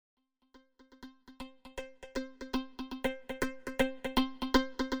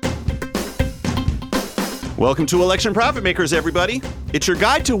Welcome to Election Profit Makers, everybody. It's your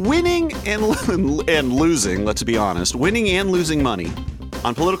guide to winning and losing, let's be honest, winning and losing money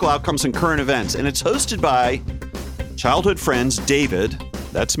on political outcomes and current events. And it's hosted by childhood friends David,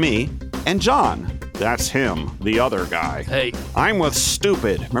 that's me, and John, that's him, the other guy. Hey. I'm with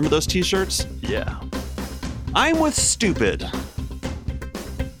Stupid. Remember those t-shirts? Yeah. I'm with Stupid.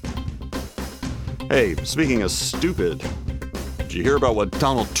 Hey, speaking of stupid, did you hear about what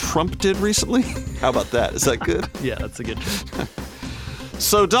Donald Trump did recently? How about that? Is that good? Yeah, that's a good joke.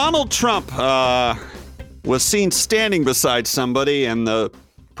 So Donald Trump was seen standing beside somebody, and the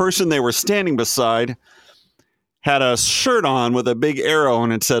person they were standing beside had a shirt on with a big arrow,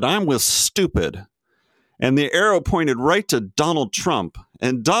 and it said, "I'm with Stupid." And the arrow pointed right to Donald Trump.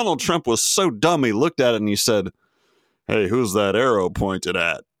 And Donald Trump was so dumb, he looked at it and he said, "Hey, who's that arrow pointed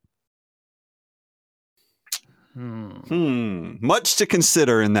at?" Much to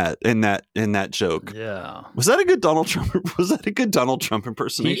consider in that joke. Yeah. Was that a good Donald Trump? Was that a good Donald Trump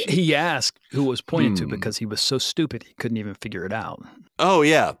impersonation? He asked who it was pointed to because he was so stupid he couldn't even figure it out. Oh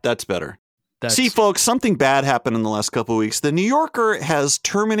yeah, that's better. See, folks, something bad happened in the last couple of weeks. The New Yorker has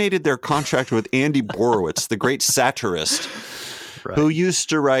terminated their contract with Andy Borowitz, the great satirist, right, who used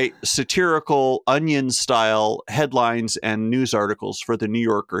to write satirical Onion-style headlines and news articles for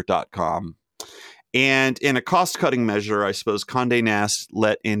thenewyorker.com. And in a cost-cutting measure, I suppose Condé Nast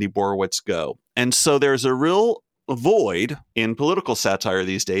let Andy Borowitz go. And so there's a real void in political satire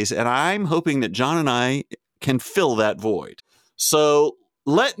these days, and I'm hoping that John and I can fill that void. So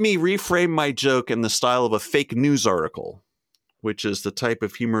let me reframe my joke in the style of a fake news article, which is the type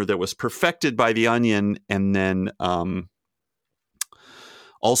of humor that was perfected by The Onion and then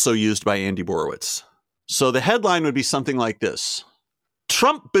also used by Andy Borowitz. So the headline would be something like this.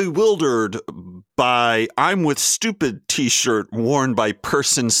 Trump bewildered by "I'm with Stupid" t-shirt worn by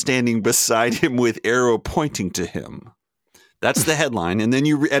person standing beside him with arrow pointing to him. That's the headline. And then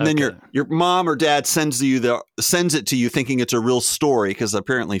then your mom or dad sends it to you thinking it's a real story, because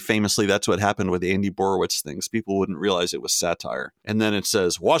apparently famously that's what happened with Andy Borowitz things. People wouldn't realize it was satire. And then it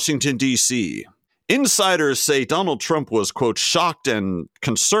says, Washington, D.C. Insiders say Donald Trump was, quote, shocked and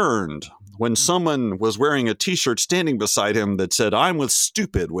concerned when someone was wearing a t-shirt standing beside him that said, "I'm with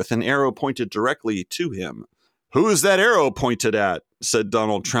Stupid," with an arrow pointed directly to him. "Who is that arrow pointed at?" said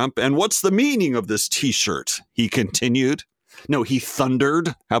Donald Trump. "And what's the meaning of this t-shirt?" he continued. No, he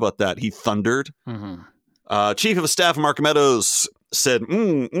thundered. How about that? He thundered. Mm-hmm. Chief of Staff Mark Meadows said,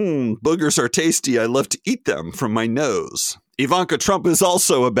 boogers are tasty. I love to eat them from my nose. Ivanka Trump is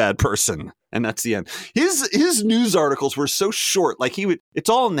also a bad person. And that's the end. His news articles were so short. Like it's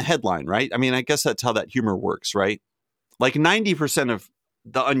all in the headline, right? I mean, I guess that's how that humor works, right? Like 90% of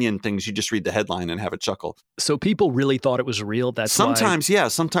the Onion things, you just read the headline and have a chuckle. So people really thought it was real. That's sometimes, yeah.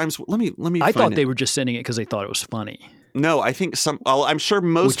 Sometimes, let me. I thought they were just sending it because they thought it was funny. No, I think I'm sure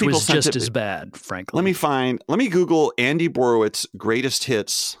most people sent it. Which was just as bad, frankly. Let me Google Andy Borowitz greatest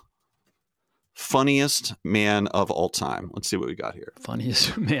hits, funniest man of all time. Let's see what we got here.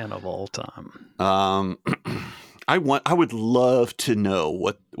 Funniest man of all time. I would love to know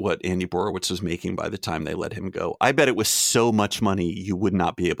what Andy Borowitz was making by the time they let him go. I bet it was so much money you would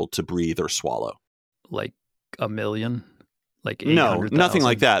not be able to breathe or swallow. Like $1 million? Like no, nothing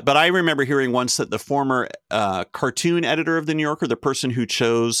like that. But I remember hearing once that the former cartoon editor of the New Yorker, the person who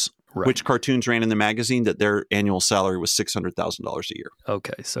chose which cartoons ran in the magazine, that their annual salary was $600,000 a year.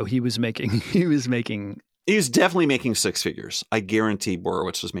 Okay, so he was definitely making six figures. I guarantee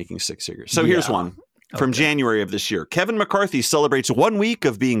Borowitz was making six figures. So here's one from January of this year. Kevin McCarthy celebrates 1 week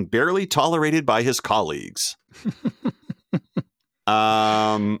of being barely tolerated by his colleagues.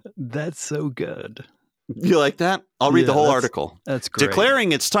 That's so good. You like that? I'll read the whole article. That's great.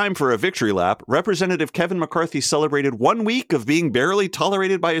 Declaring it's time for a victory lap, Representative Kevin McCarthy celebrated 1 week of being barely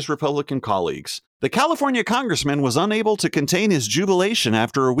tolerated by his Republican colleagues. The California congressman was unable to contain his jubilation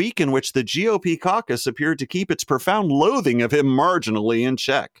after a week in which the GOP caucus appeared to keep its profound loathing of him marginally in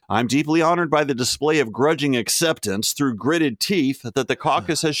check. "I'm deeply honored by the display of grudging acceptance through gritted teeth that the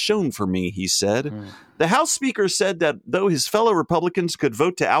caucus has shown for me," he said. The House Speaker said that though his fellow Republicans could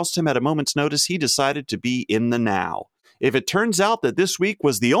vote to oust him at a moment's notice, he decided to be in the now. "If it turns out that this week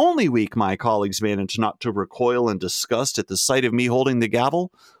was the only week my colleagues managed not to recoil in disgust at the sight of me holding the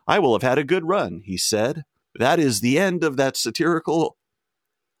gavel, I will have had a good run," he said. That is the end of that satirical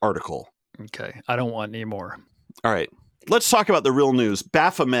article. Okay. I don't want any more. All right. Let's talk about the real news.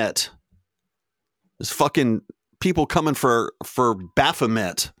 Baphomet. There's fucking people coming for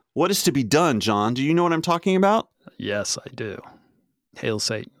Baphomet. What is to be done, John? Do you know what I'm talking about? Yes, I do. Hail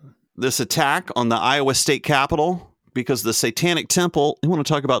Satan. This attack on the Iowa State Capitol because the Satanic Temple. You want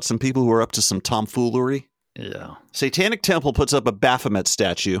to talk about some people who are up to some tomfoolery? Yeah. Satanic Temple puts up a Baphomet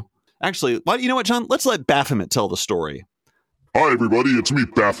statue. Actually, you know what, John? Let's let Baphomet tell the story. Hi, everybody. It's me,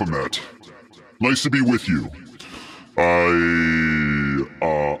 Baphomet. Nice to be with you.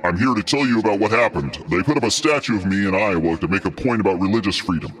 I'm here to tell you about what happened. They put up a statue of me in Iowa to make a point about religious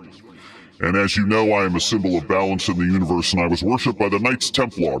freedom. And as you know, I am a symbol of balance in the universe, and I was worshipped by the Knights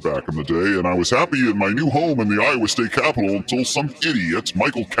Templar back in the day, and I was happy in my new home in the Iowa State Capitol until some idiot,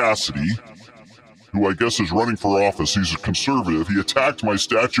 Michael Cassidy, who I guess is running for office, he's a conservative, he attacked my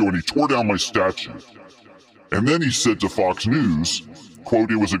statue and he tore down my statue. And then he said to Fox News, quote,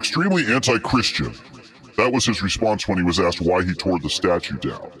 it was extremely anti-Christian. That was his response when he was asked why he tore the statue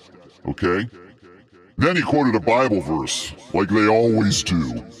down. Okay? Then he quoted a Bible verse, like they always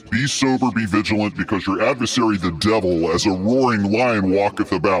do. Be sober, be vigilant, because your adversary the devil as a roaring lion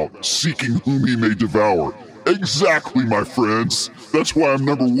walketh about, seeking whom he may devour. Exactly, my friends. That's why I'm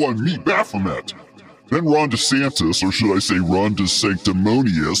number one, me, Baphomet. Then Ron DeSantis, or should I say Ron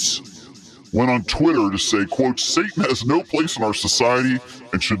DeSanctimonious, went on Twitter to say, quote, Satan has no place in our society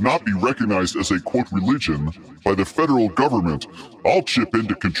and should not be recognized as a, quote, religion by the federal government. I'll chip in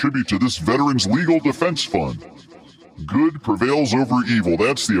to contribute to this Veterans Legal Defense Fund. Good prevails over evil.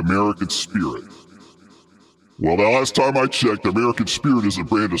 That's the American spirit. Well, the last time I checked, American Spirit is a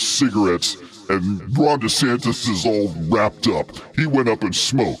brand of cigarettes, and Ron DeSantis is all wrapped up. He went up in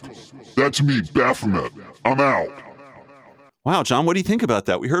smoke. That's me, Baphomet. I'm out. Wow, John, what do you think about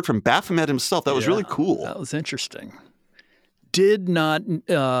that? We heard from Baphomet himself. That was really cool. That was interesting. Did not,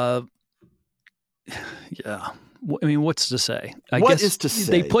 yeah. I mean, what's to say? What is to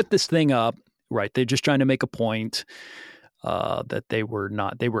say? They put this thing up, right? They're just trying to make a point that they were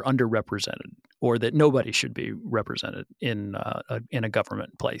underrepresented, or that nobody should be represented in a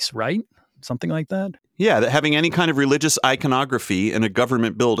government place, right? Something like that? Yeah, that having any kind of religious iconography in a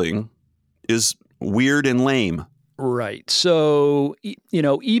government building is weird and lame. Right. So,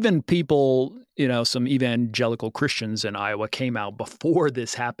 even people, some evangelical Christians in Iowa came out before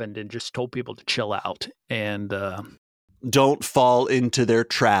this happened and just told people to chill out and don't fall into their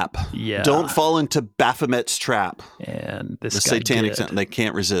trap. Yeah. Don't fall into Baphomet's trap. And the satanic, they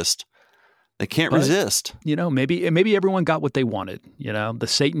can't resist. They can't resist. Maybe everyone got what they wanted. The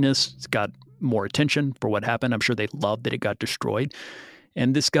Satanists got more attention for what happened. I'm sure they loved that it got destroyed.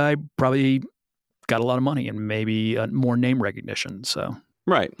 And this guy probably got a lot of money and maybe more name recognition. So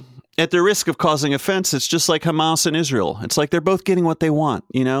right. At the risk of causing offense, it's just like Hamas and Israel. It's like they're both getting what they want,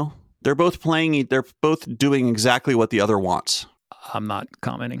 They're both they're both doing exactly what the other wants. I'm not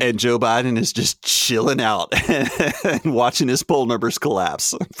commenting. And Joe Biden is just chilling out and watching his poll numbers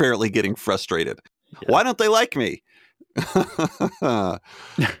collapse, apparently getting frustrated. Yeah. Why don't they like me? Hubba,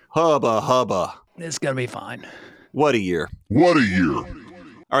 hubba. It's going to be fine. What a year. What a year.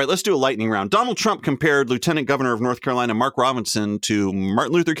 All right, let's do a lightning round. Donald Trump compared Lieutenant Governor of North Carolina Mark Robinson to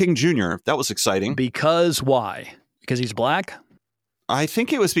Martin Luther King Jr. That was exciting. Because why? Because he's black? I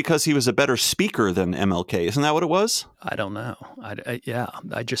think it was because he was a better speaker than MLK. Isn't that what it was? I don't know.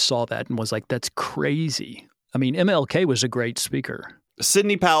 I just saw that and was like, that's crazy. I mean, MLK was a great speaker.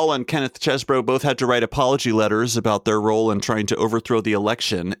 Sidney Powell and Kenneth Chesbro both had to write apology letters about their role in trying to overthrow the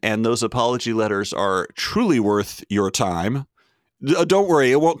election, and those apology letters are truly worth your time. Don't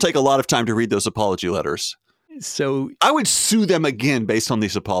worry, it won't take a lot of time to read those apology letters. So I would sue them again based on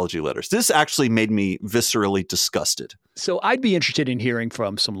these apology letters. This actually made me viscerally disgusted. So I'd be interested in hearing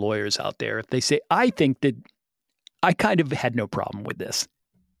from some lawyers out there if they say, I think that I kind of had no problem with this.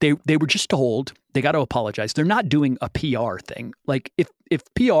 They were just told they got to apologize. They're not doing a PR thing. Like if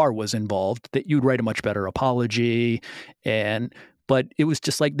PR was involved, that you'd write a much better apology. But it was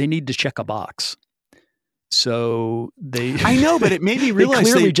just like they need to check a box. So I know, but it made me realize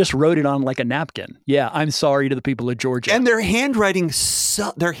they clearly just wrote it on like a napkin. Yeah, I'm sorry to the people of Georgia. And their handwriting,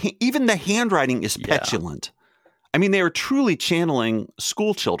 even the handwriting is petulant. I mean, they were truly channeling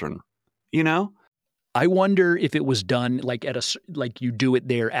school children, I wonder if it was done like like you do it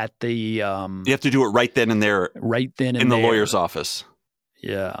there at the. You have to do it right then and there. Right then and in there. the lawyer's office.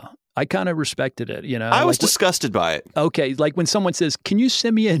 Yeah, I kind of respected it. I was disgusted by it. Okay, like when someone says, "Can you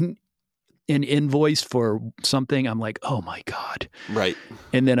send me an invoice for something?" I'm like, "Oh my God!" Right.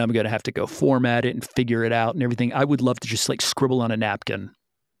 And then I'm going to have to go format it and figure it out and everything. I would love to just like scribble on a napkin.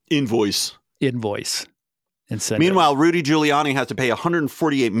 Invoice. And send Meanwhile, Rudy Giuliani has to pay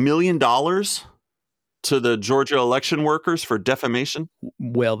 $148 million to the Georgia election workers for defamation?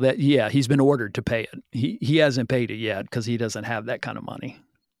 Well, he's been ordered to pay it. He hasn't paid it yet because he doesn't have that kind of money.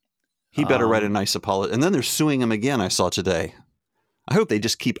 He better write a nice apology. And then they're suing him again, I saw today. I hope they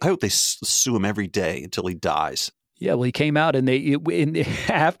sue him every day until he dies. Yeah, well, he came out and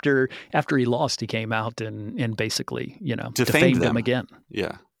after he lost, he came out and basically, defamed him again.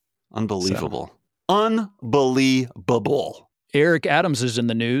 Yeah. Unbelievable. Unbelievable. Eric Adams is in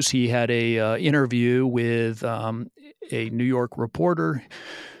the news. He had a interview with a New York reporter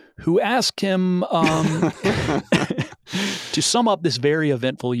who asked him to sum up this very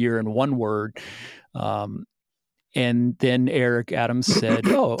eventful year in one word. And then Eric Adams said,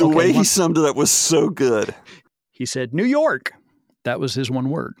 the way he summed it up was so good. He said, New York. That was his one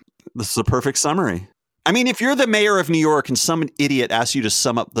word. This is a perfect summary. I mean, if you're the mayor of New York and some idiot asks you to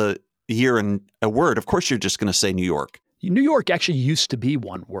sum up the year in a word, of course you're just going to say New York. New York actually used to be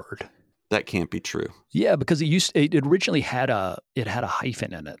one word. That can't be true. Yeah, because it originally had a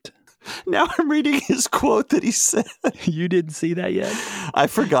hyphen in it. Now I'm reading his quote that he said. You didn't see that yet? I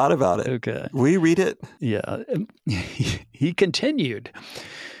forgot about it. Okay. Will you read it? Yeah. He continued,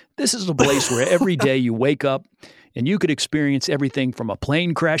 this is a place where every day you wake up and you could experience everything from a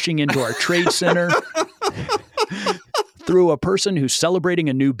plane crashing into our trade center through a person who's celebrating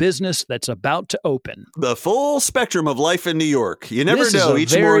a new business that's about to open. The full spectrum of life in New York. You never know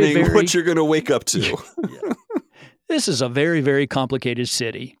each morning what you're going to wake up to. Yeah. This is a very, very complicated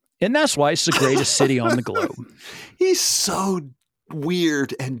city. And that's why it's the greatest city on the globe. He's so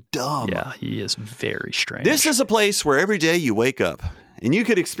weird and dumb. Yeah, he is very strange. This is a place where every day you wake up and you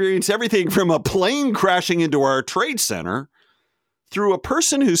could experience everything from a plane crashing into our trade center through a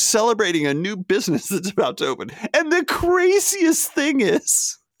person who's celebrating a new business that's about to open. And the craziest thing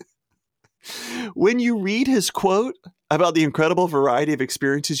is, when you read his quote about the incredible variety of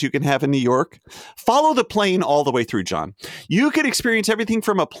experiences you can have in New York, follow the plane all the way through, John. You could experience everything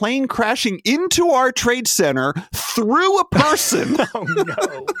from a plane crashing into our trade center through a person Oh,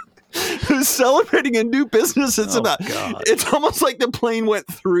 no. who's celebrating a new business. God. It's almost like the plane went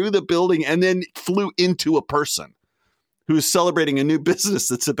through the building and then flew into a person who's celebrating a new business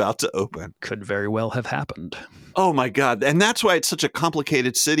that's about to open. Could very well have happened. Oh, my God. And that's why it's such a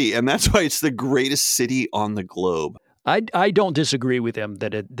complicated city. And that's why it's the greatest city on the globe. I don't disagree with him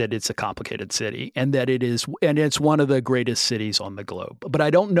that it's a complicated city and that it's one of the greatest cities on the globe. But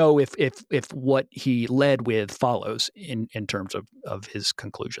I don't know if what he led with follows in terms of his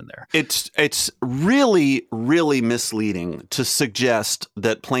conclusion there. It's really, really misleading to suggest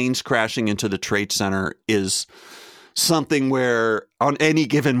that planes crashing into the Trade Center is something where on any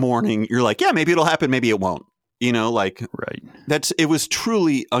given morning you're like, yeah, maybe it'll happen, maybe it won't. Right. It was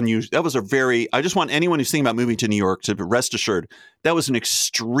truly unusual. That was I just want anyone who's thinking about moving to New York to rest assured that was an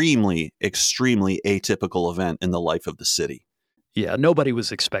extremely, extremely atypical event in the life of the city. Yeah, nobody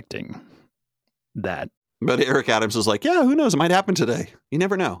was expecting that. But Eric Adams was like, yeah, who knows? It might happen today. You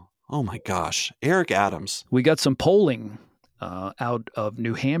never know. Oh my gosh. Eric Adams. We got some polling out of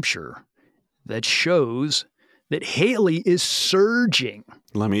New Hampshire that shows that Haley is surging.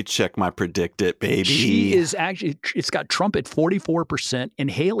 Let me check my predict it, baby. She is actually, it's got Trump at 44%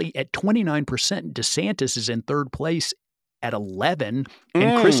 and Haley at 29%. DeSantis is in third place at 11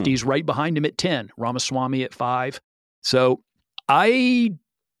 and Christie's right behind him at 10. Ramaswamy at 5. So I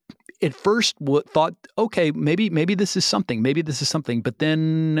at first thought, okay, maybe this is something. But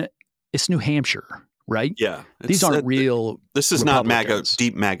then it's New Hampshire, right? Yeah. These aren't real This is not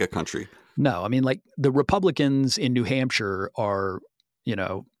deep MAGA country. No, I mean, like the Republicans in New Hampshire are,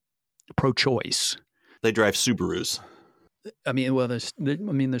 pro-choice. They drive Subarus. I mean, well,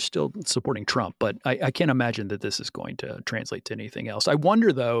 they're still supporting Trump, but I can't imagine that this is going to translate to anything else. I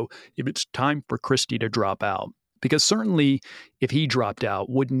wonder, though, if it's time for Christie to drop out, because certainly if he dropped out,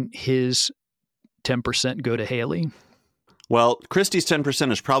 wouldn't his 10% go to Haley? Well, Christie's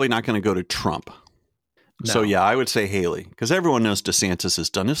 10% is probably not going to go to Trump. No. So, yeah, I would say Haley, because everyone knows DeSantis has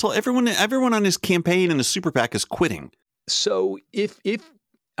done this. Everyone on his campaign and his super PAC is quitting. So if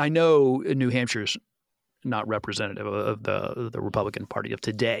I know New Hampshire's not representative of the Republican Party of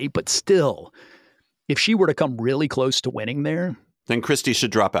today, but still, if she were to come really close to winning there, then Christie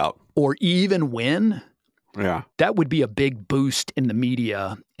should drop out. Or even win. Yeah. That would be a big boost in the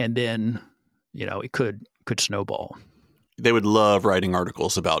media. And then, it could snowball. They would love writing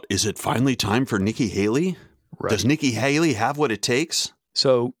articles about, is it finally time for Nikki Haley? Right. Does Nikki Haley have what it takes?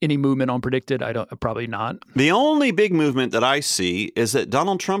 So any movement on predicted? Probably not. The only big movement that I see is that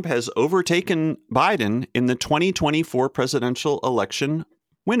Donald Trump has overtaken Biden in the 2024 presidential election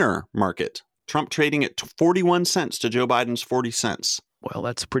winner market. Trump trading at 41 cents to Joe Biden's 40 cents. Well,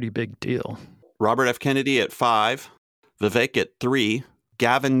 that's a pretty big deal. Robert F. Kennedy at 5, Vivek at 3,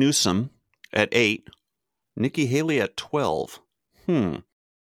 Gavin Newsom at 8, Nikki Haley at 12.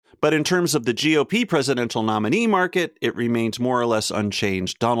 But in terms of the GOP presidential nominee market, it remains more or less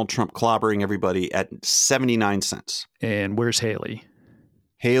unchanged. Donald Trump clobbering everybody at 79 cents. And where's Haley?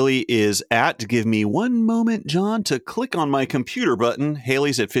 Haley is at, give me one moment, John, to click on my computer button.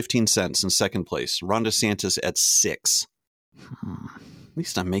 Haley's at 15 cents in second place. Ron DeSantis at 6. At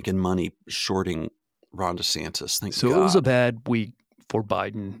least I'm making money shorting Ron DeSantis. Thank God. So it was a bad week for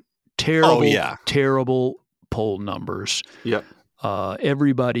Biden. Terrible poll numbers. Yep.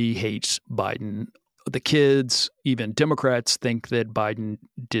 Everybody hates Biden. The kids, even Democrats, think that Biden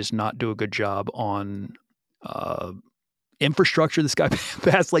does not do a good job on infrastructure. This guy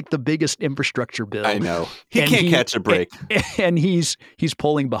passed like the biggest infrastructure bill. I know. He can't catch a break. And he's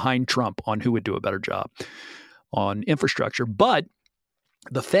polling behind Trump on who would do a better job on infrastructure. But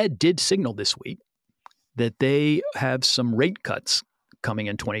the Fed did signal this week that they have some rate cuts coming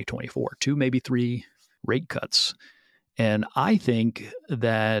in 2024, 2, maybe 3 rate cuts. And I think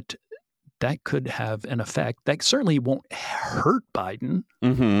that could have an effect. That certainly won't hurt Biden.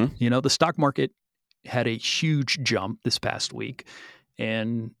 Mm-hmm. You know, the stock market had a huge jump this past week.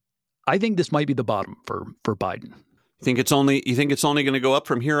 And I think this might be the bottom for Biden. You think it's only going to go up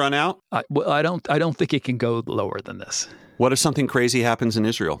from here on out? I don't think it can go lower than this. What if something crazy happens in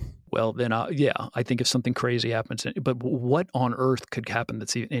Israel? Well, then, I think if something crazy happens, but what on earth could happen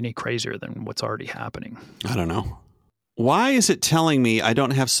that's any crazier than what's already happening? I don't know. Why is it telling me I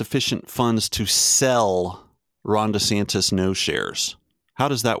don't have sufficient funds to sell Ron DeSantis no shares? How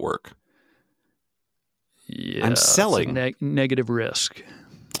does that work? Yeah, I'm selling. Negative risk.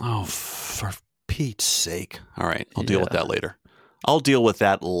 Oh, for Pete's sake. All right, I'll deal with that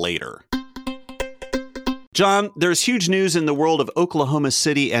later. John, there's huge news in the world of Oklahoma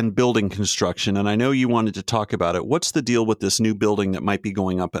City and building construction, and I know you wanted to talk about it. What's the deal with this new building that might be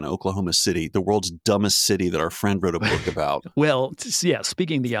going up in Oklahoma City, the world's dumbest city that our friend wrote a book about? Well, yeah,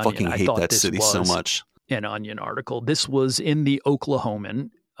 speaking of the Onion, fucking hate that city so much. An Onion article. This was in the Oklahoman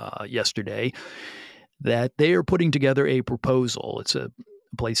yesterday that they are putting together a proposal. It's a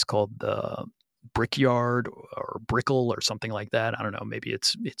place called the Brickyard or Brickell or something like that. I don't know. Maybe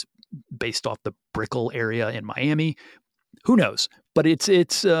it's based off the Brickell area in Miami. Who knows? But it's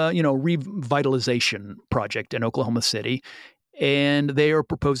revitalization project in Oklahoma City, and they are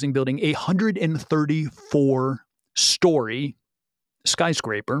proposing building a 134-story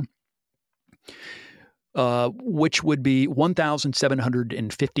skyscraper, which would be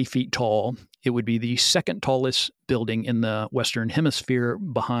 1,750 feet tall. It would be the second tallest building in the Western Hemisphere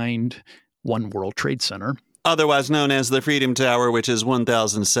behind One World Trade Center. Otherwise known as the Freedom Tower, which is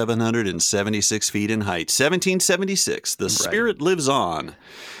 1,776 feet in height. 1776. The spirit lives on.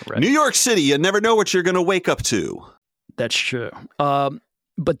 Right. New York City, you never know what you're going to wake up to. That's true.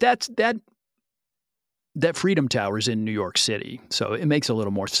 But that Freedom Tower is in New York City, so it makes a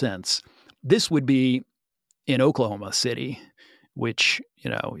little more sense. This would be in Oklahoma City, which,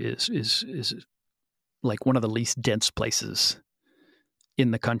 is like one of the least dense places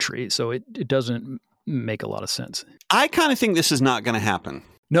in the country. So it doesn't make a lot of sense. I kind of think this is not going to happen.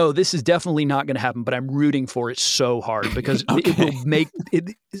 No, this is definitely not going to happen, but I'm rooting for it so hard because it will make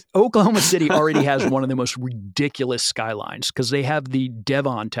it. Oklahoma City already has one of the most ridiculous skylines because they have the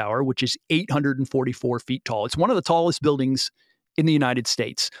Devon Tower, which is 844 feet tall. It's one of the tallest buildings in the United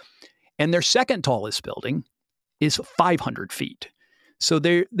States. And their second tallest building is 500 feet. So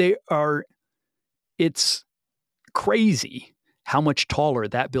it's crazy how much taller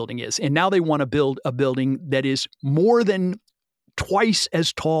that building is. And now they want to build a building that is more than twice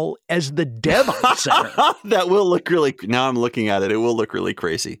as tall as the Devon Center. That will look really, now I'm looking at it, it will look really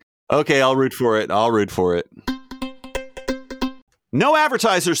crazy. Okay, I'll root for it. No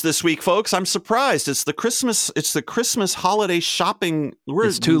advertisers this week, folks. I'm surprised. It's the Christmas holiday shopping.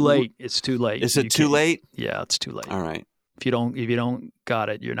 It's too late. Is it too late? Yeah, it's too late. All right. If you don't got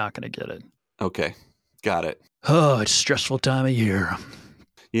it, you're not going to get it. Okay. Got it. Oh, it's a stressful time of year.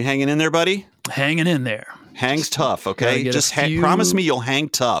 You hanging in there, buddy? Hanging in there. Hang's tough, okay? Just promise me you'll hang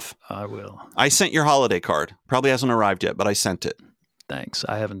tough. I will. I sent your holiday card. Probably hasn't arrived yet, but I sent it. Thanks.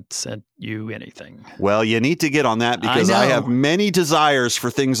 I haven't sent you anything. Well, you need to get on that because I have many desires for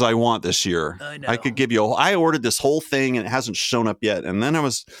things I want this year. I know. I could give you I ordered this whole thing and it hasn't shown up yet. And then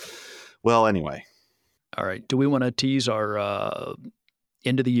anyway. All right. Do we want to tease our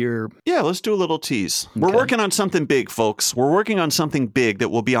end of the year? Yeah, let's do a little tease. Okay. We're working on something big, folks. We're working on something big that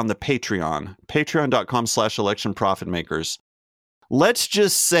will be on the Patreon. Patreon.com/electionprofitmakers. Let's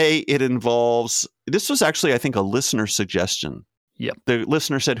just say it involves, this was actually, I think, a listener suggestion. Yep. The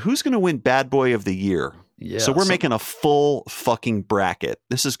listener said, who's going to win Bad Boy of the Year? Yeah. So we're making a full fucking bracket.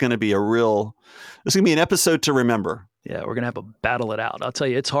 This is going to be an episode to remember. Yeah, we're going to have to battle it out. I'll tell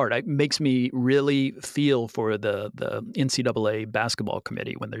you, it's hard. It makes me really feel for the NCAA basketball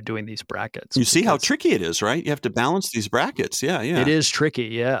committee when they're doing these brackets. You see how tricky it is, right? You have to balance these brackets. Yeah. It is tricky,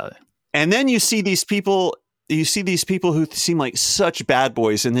 yeah. And then you see these people who seem like such bad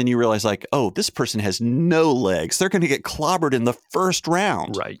boys, and then you realize, like, oh, this person has no legs. They're going to get clobbered in the first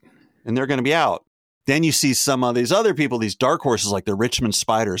round. Right. And they're going to be out. Then you see some of these other people, these dark horses like the Richmond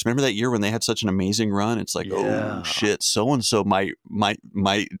Spiders. Remember that year when they had such an amazing run? It's like, oh, shit, so-and-so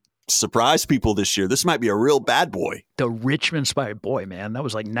might surprise people this year. This might be a real bad boy. The Richmond Spiders. Boy, man, that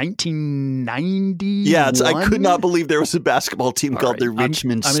was like 1990. Yeah, I could not believe there was a basketball team called the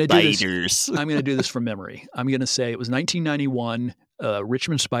Richmond Spiders. I'm going to do this from memory. I'm going to say it was 1991.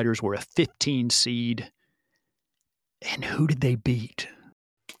 Richmond Spiders were a 15 seed. And who did they beat?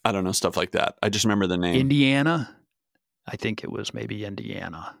 I don't know, stuff like that. I just remember the name. Indiana? I think it was maybe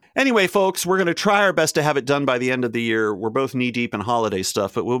Indiana. Anyway, folks, we're going to try our best to have it done by the end of the year. We're both knee-deep in holiday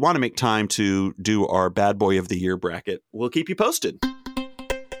stuff, but we'll want to make time to do our Bad Boy of the Year bracket. We'll keep you posted.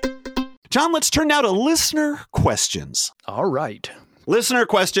 John, let's turn now to listener questions. All right. Listener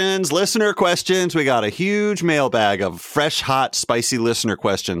questions. We got a huge mailbag of fresh, hot, spicy listener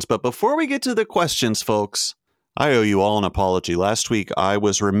questions. But before we get to the questions, folks, I owe you all an apology. Last week, I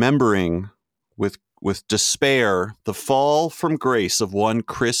was remembering with despair the fall from grace of one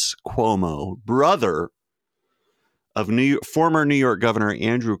Chris Cuomo, brother of former New York Governor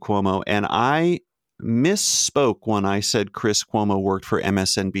Andrew Cuomo, and I misspoke when I said Chris Cuomo worked for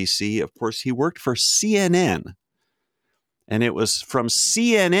MSNBC. Of course, he worked for CNN, and it was from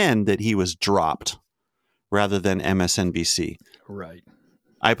CNN that he was dropped rather than MSNBC. Right.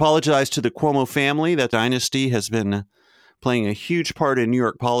 I apologize to the Cuomo family. That dynasty has been playing a huge part in New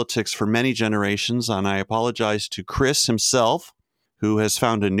York politics for many generations, and I apologize to Chris himself, who has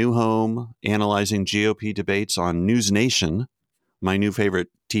found a new home analyzing GOP debates on News Nation, my new favorite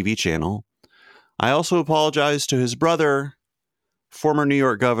TV channel. I also apologize to his brother, former New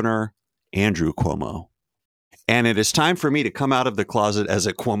York Governor Andrew Cuomo. And it is time for me to come out of the closet as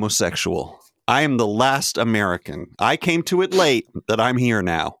a Cuomosexual. I am the last American. I came to it late, but I'm here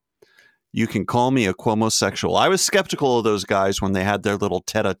now. You can call me a Cuomosexual. I was skeptical of those guys when they had their little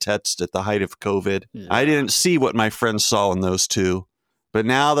tete-a-tetes at the height of COVID. Yeah. I didn't see what my friends saw in those two. But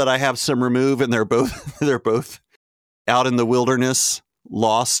now that I have some remove and they're both out in the wilderness,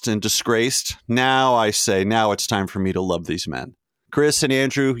 lost and disgraced, now I say, now it's time for me to love these men. Chris and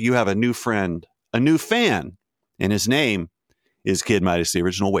Andrew, you have a new friend, a new fan, and his name is Kid Midas, the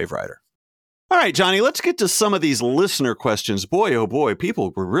original Wave Rider. All right, Johnny, let's get to some of these listener questions. Boy, oh boy,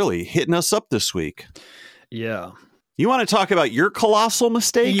 people were really hitting us up this week. Yeah. You want to talk about your colossal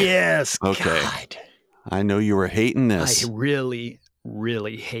mistake? Yes. Okay. God. I know you were hating this. I really,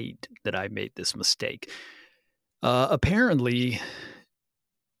 really hate that I made this mistake. Apparently,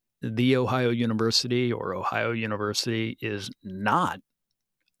 the Ohio University is not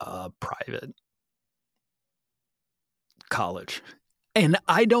a private college. And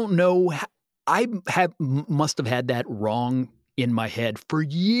I don't know I must have had that wrong in my head for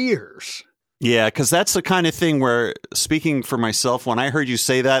years. Yeah, because that's the kind of thing where, speaking for myself, when I heard you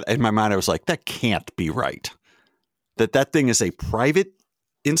say that, in my mind, I was like, that can't be right. That thing is a private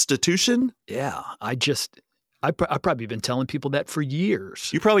institution? Yeah, I've probably been telling people that for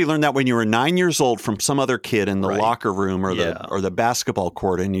years. You probably learned that when you were 9 years old from some other kid in the locker room or the basketball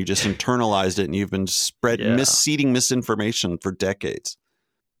court, and you just internalized it, and you've been seeding misinformation for decades.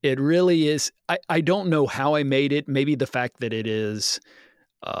 It really is. I don't know how I made it. Maybe the fact that it is.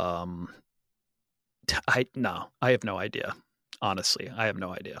 I have no idea. Honestly, I have no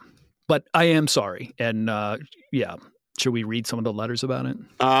idea. But I am sorry. And should we read some of the letters about it?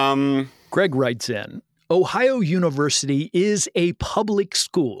 Greg writes in, Ohio University is a public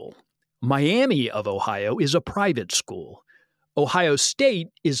school. Miami of Ohio is a private school. Ohio State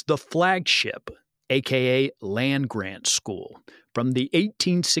is the flagship, aka land-grant school, from the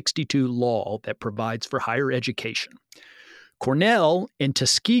 1862 law that provides for higher education. Cornell and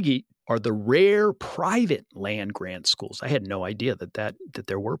Tuskegee are the rare private land-grant schools. I had no idea that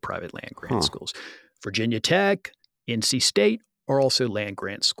there were private land-grant schools. Virginia Tech, NC State are also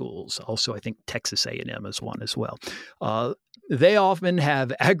land-grant schools. Also, I think Texas A&M is one as well. They often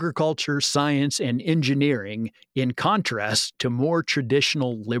have agriculture, science, and engineering in contrast to more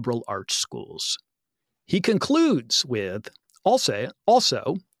traditional liberal arts schools. He concludes with,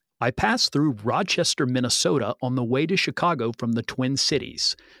 also, I passed through Rochester, Minnesota on the way to Chicago from the Twin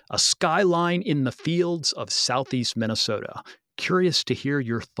Cities, a skyline in the fields of southeast Minnesota. Curious to hear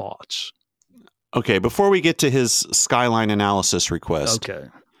your thoughts. Okay, before we get to his skyline analysis request. Okay.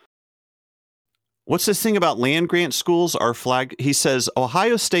 What's this thing about land grant schools? He says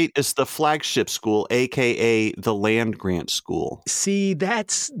Ohio State is the flagship school, aka the land grant school. See,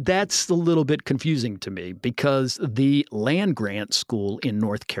 that's a little bit confusing to me because the land grant school in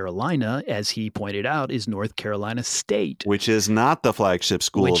North Carolina, as he pointed out, is North Carolina State, which is not the flagship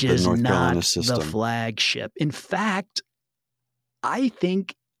school of the North Carolina system. The flagship. In fact, I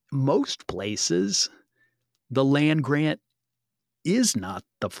think most places the land grant is not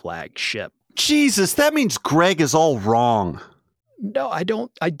the flagship. Jesus, that means Greg is all wrong. No, I don't.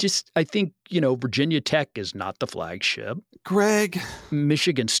 I think, Virginia Tech is not the flagship. Greg.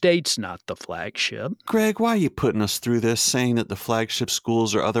 Michigan State's not the flagship. Greg, why are you putting us through this, saying that the flagship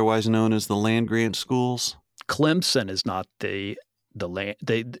schools are otherwise known as the land grant schools? Clemson is not it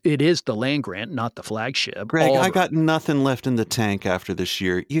is the land grant, not the flagship. Greg, I got nothing left in the tank after this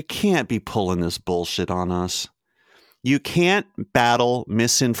year. You can't be pulling this bullshit on us. You can't battle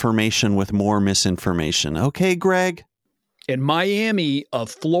misinformation with more misinformation. Okay, Greg? And Miami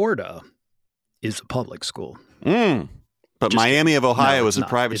of Florida is a public school. But Miami of Ohio is a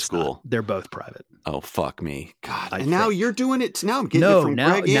private school. Not. They're both private. Oh, fuck me. God. Now you're doing it. Now I'm getting it from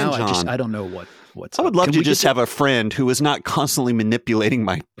Greg and John. I don't know what's I would love to just have a friend who is not constantly manipulating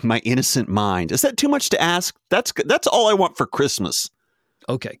my innocent mind. Is that too much to ask? That's all I want for Christmas.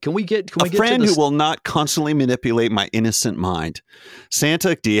 Okay, can we get a friend who will not constantly manipulate my innocent mind?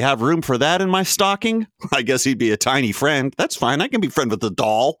 Santa, do you have room for that in my stocking? I guess he'd be a tiny friend. That's fine. I can be friend with a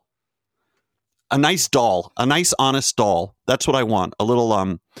doll. A nice doll. A nice, honest doll. That's what I want. A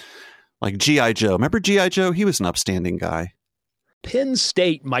little, like G.I. Joe. Remember G.I. Joe? He was an upstanding guy. Penn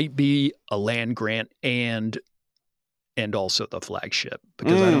State might be a land grant and also the flagship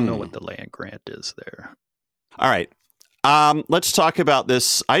because I don't know what the land grant is there. All right. Let's talk about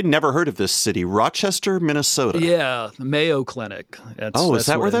this. I'd never heard of this city, Rochester, Minnesota. Yeah, the Mayo Clinic. Is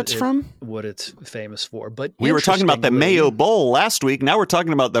that where that's from? What it's famous for. But we were talking about the Mayo Bowl last week. Now we're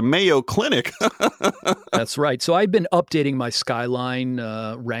talking about the Mayo Clinic. That's right. So I've been updating my Skyline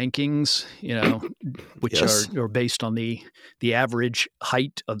rankings, which are based on the average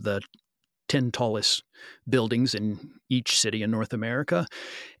height of the 10 tallest buildings in each city in North America.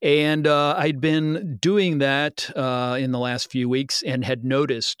 And I'd been doing that in the last few weeks and had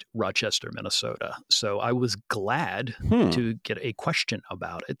noticed Rochester, Minnesota. So I was glad to get a question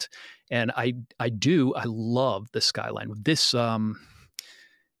about it. And I love the Skyline. This, I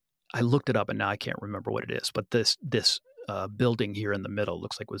looked it up and now I can't remember what it is, but this building here in the middle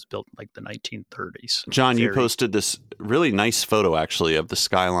looks like it was built in like the 1930s. John, you posted this really nice photo actually of the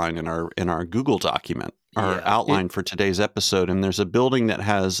Skyline in our Google document, our outline for today's episode. And there's a building that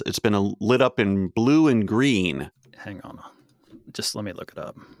it's been lit up in blue and green. Hang on. Just let me look it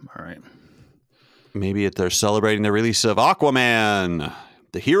up. All right. Maybe they're celebrating the release of Aquaman,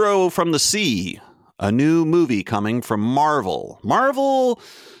 the Hero from the Sea, a new movie coming from Marvel. Marvel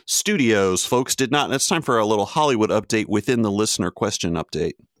Studios, folks, did not. It's time for a little Hollywood update within the listener question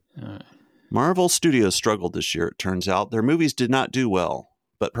update. Marvel Studios struggled this year, it turns out. Their movies did not do well,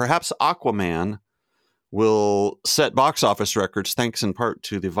 but perhaps Aquaman will set box office records thanks in part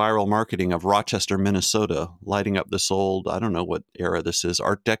to the viral marketing of Rochester, Minnesota, lighting up this old, I don't know what era this is,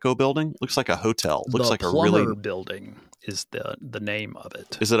 Art Deco building? Looks like a hotel. Looks like a really... Plummer building is the name of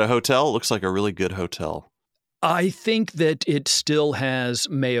it. Is it a hotel? Looks like a really good hotel. I think that it still has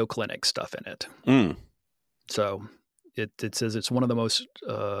Mayo Clinic stuff in it. So it says it's one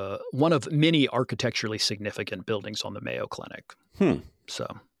of many architecturally significant buildings on the Mayo Clinic. So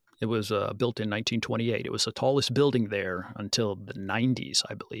it was built in 1928. It was the tallest building there until the 90s,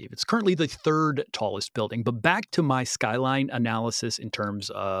 I believe. It's currently the third tallest building. But back to my Skyline analysis in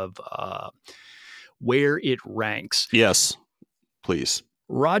terms of where it ranks. Yes, please.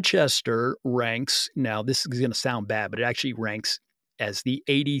 Rochester ranks, now this is going to sound bad, but it actually ranks as the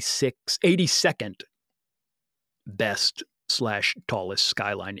 82nd best / tallest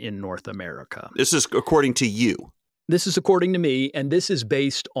skyline in North America. This is according to you. This is according to me, and this is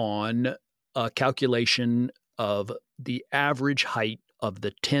based on a calculation of the average height of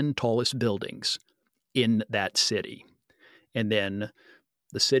the 10 tallest buildings in that city. And then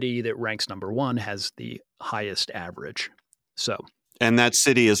the city that ranks number one has the highest average. And that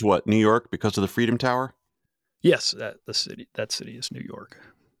city is what? New York because of the Freedom Tower? Yes, that city is New York.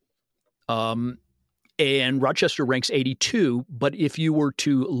 And Rochester ranks 82, but if you were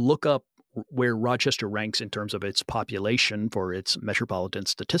to look up where Rochester ranks in terms of its population for its metropolitan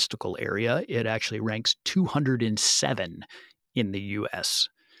statistical area, it actually ranks 207 in the U.S.,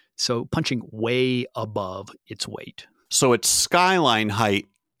 so punching way above its weight. So its skyline height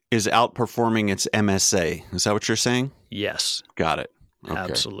is outperforming its MSA. Is that what you're saying? Yes. Got it. Okay.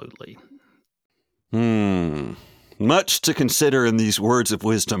 Absolutely. Much to consider in these words of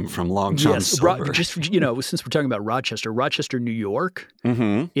wisdom from Long John Silver. Just, since we're talking about Rochester, New York,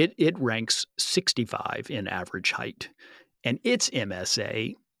 it ranks 65 in average height, and its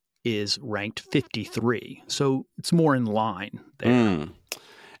MSA is ranked 53. So it's more in line there.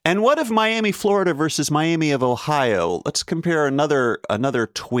 And what of Miami, Florida versus Miami of Ohio? Let's compare another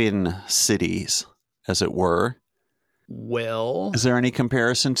twin cities, as it were. Well, is there any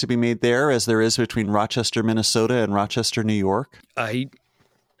comparison to be made there as there is between Rochester, Minnesota and Rochester, New York? I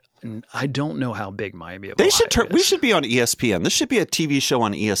don't know how big Miami of Ohio is. We should be on ESPN. This should be a TV show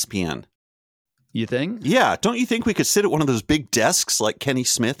on ESPN. You think? Yeah. Don't you think we could sit at one of those big desks like Kenny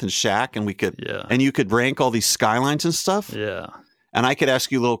Smith and Shaq, and and you could rank all these skylines and stuff? Yeah. And I could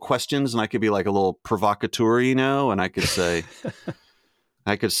ask you little questions, and I could be like a little provocateur, and I could say,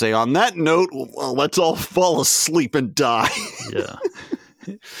 on that note, well, let's all fall asleep and die. Yeah.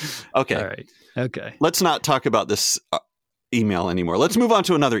 Okay. All right. Okay. Let's not talk about this email anymore. Let's move on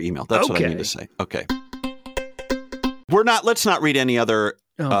to another email. That's what I mean to say. Okay. Let's not read any other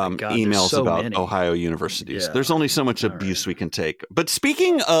emails about many. Ohio universities. Yeah. There's only so much abuse we can take. But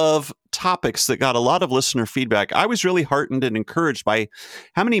speaking of topics that got a lot of listener feedback, I was really heartened and encouraged by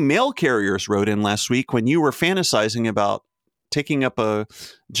how many mail carriers wrote in last week when you were fantasizing about taking up a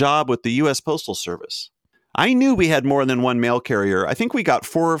job with the U.S. Postal Service. I knew we had more than one mail carrier. I think we got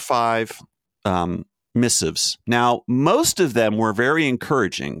 4 or 5 missives. Now, most of them were very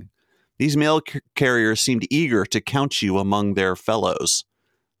encouraging. These mail carriers seemed eager to count you among their fellows.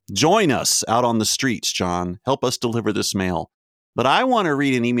 Join us out on the streets, John. Help us deliver this mail. But I want to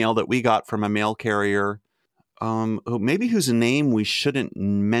read an email that we got from a mail carrier, maybe whose name we shouldn't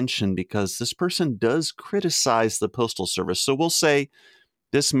mention because this person does criticize the Postal Service. So we'll say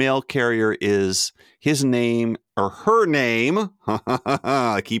this mail carrier is his name or her name.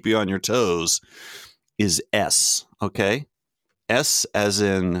 Keep you on your toes. Is S. Okay, S as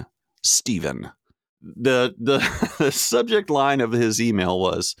in Stephen. The subject line of his email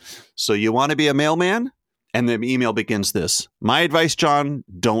was, "So you want to be a mailman?" And the email begins this: "My advice, John,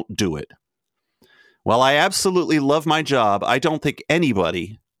 don't do it. While I absolutely love my job, I don't think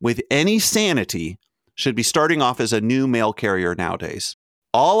anybody with any sanity should be starting off as a new mail carrier nowadays.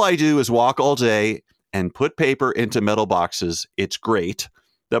 All I do is walk all day and put paper into metal boxes. It's great.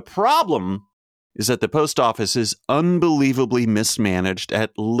 The problem is that the post office is unbelievably mismanaged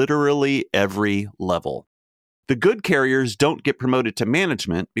at literally every level. The good carriers don't get promoted to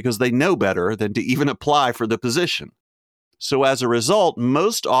management because they know better than to even apply for the position. So as a result,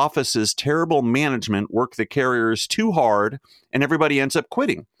 most offices' terrible management work the carriers too hard, and everybody ends up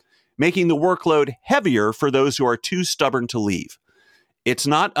quitting, making the workload heavier for those who are too stubborn to leave. It's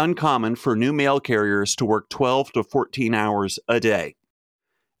not uncommon for new mail carriers to work 12 to 14 hours a day.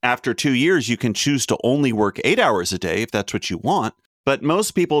 After 2 years, you can choose to only work 8 hours a day if that's what you want, but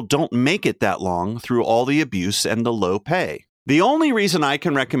most people don't make it that long through all the abuse and the low pay. The only reason I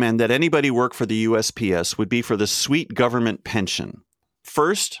can recommend that anybody work for the USPS would be for the sweet government pension.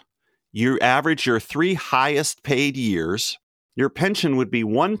 First, you average your 3 highest paid years. Your pension would be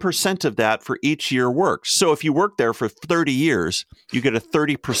 1% of that for each year worked. So if you work there for 30 years, you get a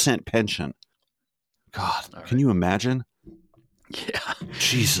 30% pension. God, can you imagine? Yeah.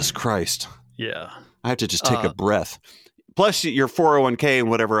 Jesus Christ. Yeah. I have to just take a breath. Plus your 401k and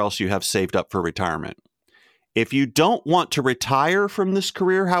whatever else you have saved up for retirement. If you don't want to retire from this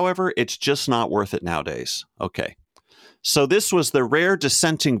career, however, it's just not worth it nowadays. Okay. So this was the rare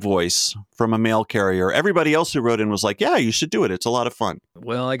dissenting voice from a mail carrier. Everybody else who wrote in was like, yeah, you should do it. It's a lot of fun.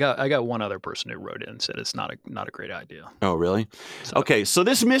 Well, I got one other person who wrote in and said it's not a great idea. Oh, really? So. Okay. So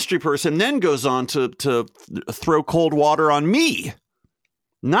this mystery person then goes on to throw cold water on me.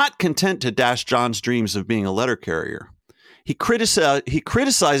 Not content to dash John's dreams of being a letter carrier, he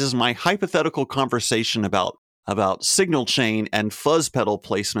criticizes my hypothetical conversation about signal chain and fuzz pedal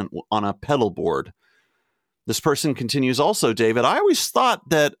placement on a pedal board. This person continues, also, David, I always thought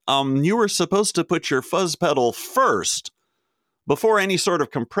that you were supposed to put your fuzz pedal first before any sort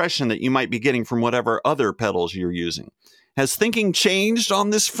of compression that you might be getting from whatever other pedals you're using. Has thinking changed on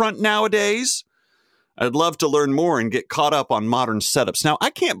this front nowadays? I'd love to learn more and get caught up on modern setups. Now,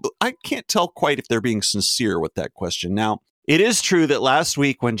 I can't tell quite if they're being sincere with that question. Now, it is true that last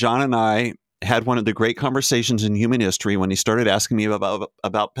week when John and I had one of the great conversations in human history when he started asking me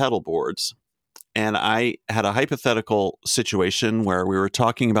about pedal boards, and I had a hypothetical situation where we were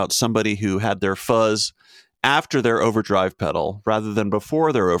talking about somebody who had their fuzz after their overdrive pedal rather than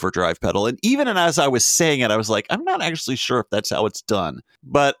before their overdrive pedal. And even as I was saying it, I was like, I'm not actually sure if that's how it's done.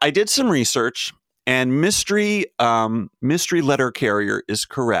 But I did some research, And mystery letter carrier is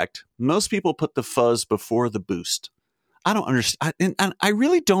correct. Most people put the fuzz before the boost. I don't understand. And I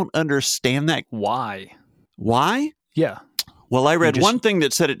really don't understand that. Why? Why? Yeah. Well, I read one thing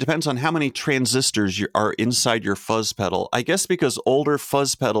that said it depends on how many transistors are inside your fuzz pedal. I guess because older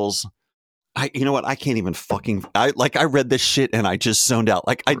fuzz pedals, you know what? I can't even I read this shit and I just zoned out.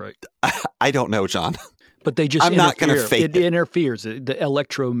 I don't know, John. But they just I'm not going to fake it. It interferes. The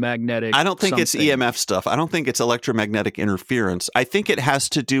electromagnetic. I don't think it's EMF stuff. I don't think it's electromagnetic interference. I think it has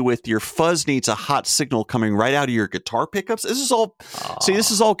to do with your fuzz needs a hot signal coming right out of your guitar pickups. This is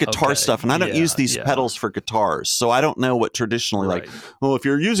all guitar stuff, and I don't use these pedals for guitars, so I don't know what traditionally if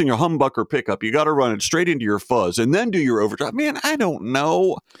you're using a humbucker pickup, you got to run it straight into your fuzz and then do your overdrive. Man, I don't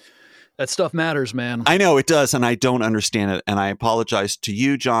know. That stuff matters, man. I know it does, and I don't understand it. And I apologize to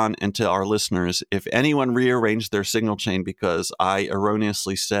you, John, and to our listeners. If anyone rearranged their signal chain because I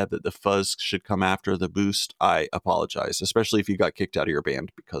erroneously said that the fuzz should come after the boost, I apologize, especially if you got kicked out of your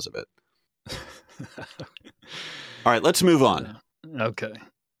band because of it. All right, let's move on. Okay.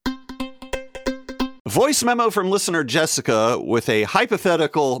 Voice memo from listener Jessica with a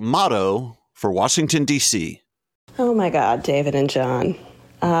hypothetical motto for Washington, D.C. Oh my God, David and John.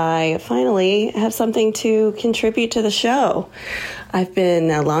 I finally have something to contribute to the show. I've been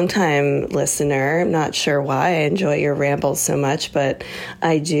a longtime listener. I'm not sure why I enjoy your rambles so much, but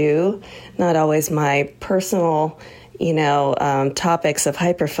I do. Not always my personal, topics of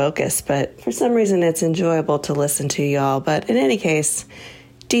hyperfocus, but for some reason it's enjoyable to listen to y'all. But in any case,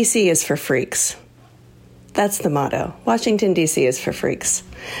 DC is for freaks. That's the motto. Washington, D.C. is for freaks.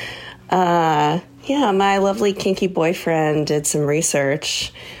 Yeah, my lovely kinky boyfriend did some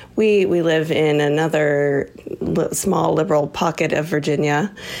research. We live in another small liberal pocket of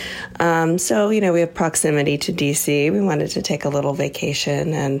Virginia. So, we have proximity to D.C. We wanted to take a little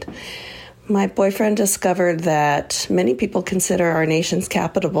vacation, and my boyfriend discovered that many people consider our nation's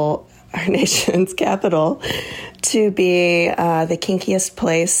capital to be the kinkiest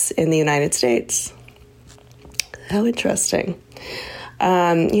place in the United States. How interesting.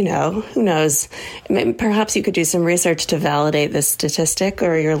 Who knows? Perhaps you could do some research to validate this statistic,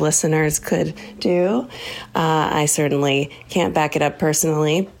 or your listeners could do. I certainly can't back it up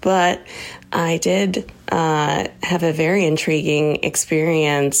personally, but I did have a very intriguing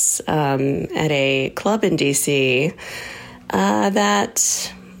experience at a club in D.C.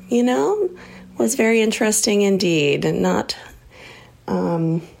 That, was very interesting indeed, and not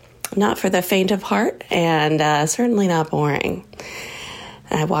for the faint of heart, and certainly not boring.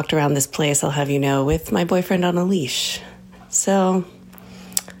 I walked around this place, I'll have you know, with my boyfriend on a leash. So,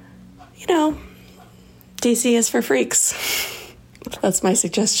 DC is for freaks. That's my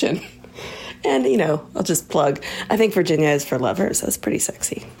suggestion. And, I'll just plug. I think Virginia is for lovers. That's pretty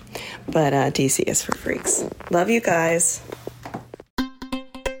sexy. But DC is for freaks. Love you guys.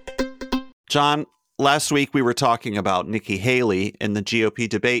 John, last week we were talking about Nikki Haley in the GOP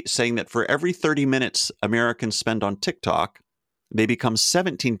debate, saying that for every 30 minutes Americans spend on TikTok, they become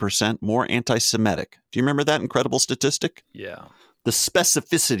 17% more anti-Semitic. Do you remember that incredible statistic? Yeah. The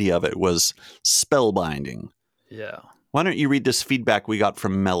specificity of it was spellbinding. Yeah. Why don't you read this feedback we got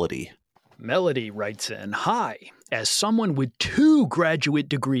from Melody? Melody writes in, "Hi, as someone with 2 graduate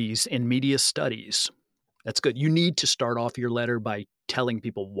degrees in media studies." That's good. You need to start off your letter by telling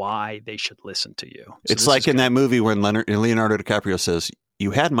people why they should listen to you. So it's like in that movie when Leonardo DiCaprio says,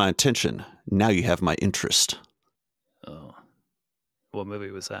 "You had my attention, now you have my interest." Oh. What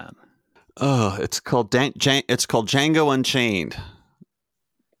movie was that? Oh, it's called Django Unchained.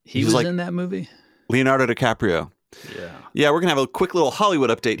 He was in that movie? Leonardo DiCaprio. Yeah, we're going to have a quick little Hollywood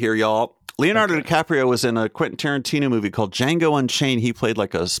update here, y'all. Leonardo DiCaprio was in a Quentin Tarantino movie called Django Unchained. He played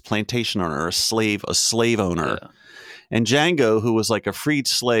like a plantation owner, a slave owner. Yeah. And Django, who was like a freed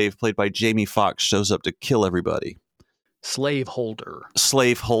slave played by Jamie Foxx, shows up to kill everybody. Slaveholder.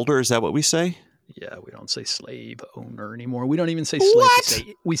 Slaveholder, is that what we say? Yeah, we don't say slave owner anymore. We don't even say slave. What?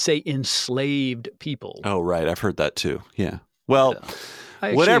 We say enslaved people. Oh, right. I've heard that too. Yeah. Well,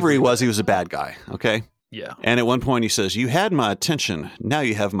 whatever he was a bad guy. Okay. Yeah. And at one point he says, "You had my attention. Now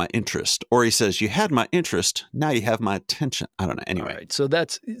you have my interest." Or he says, "You had my interest. Now you have my attention." I don't know. Anyway. All right. So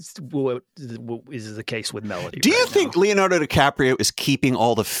that's what is the case with Melody. Do you think Leonardo DiCaprio is keeping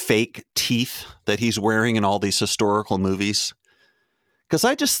all the fake teeth that he's wearing in all these historical movies? Because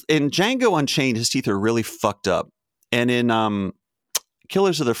in Django Unchained, his teeth are really fucked up. And in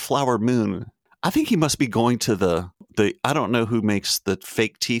Killers of the Flower Moon, I think he must be going to the I don't know who makes the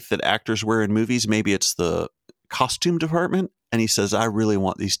fake teeth that actors wear in movies. Maybe it's the costume department. and he says, I really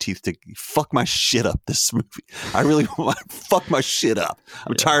want these teeth to fuck my shit up this movie. I really want to fuck my shit up.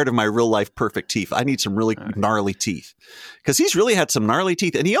 I'm tired of my real life perfect teeth. I need some really gnarly teeth. Because he's really had some gnarly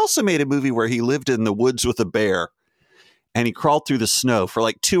teeth. And he also made a movie where he lived in the woods with a bear and he crawled through the snow for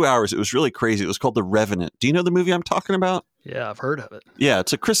like 2 hours. It was really crazy. It was called The Revenant. Do you know the movie I'm talking about? Yeah, I've heard of it. Yeah,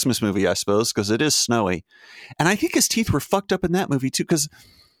 it's a Christmas movie, I suppose, because it is snowy. And I think his teeth were fucked up in that movie too. Because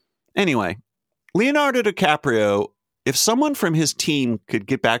anyway, Leonardo DiCaprio, if someone from his team could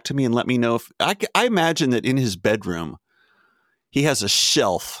get back to me and let me know if I imagine that in his bedroom, he has a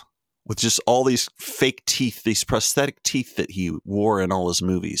shelf with just all these fake teeth, these prosthetic teeth that he wore in all his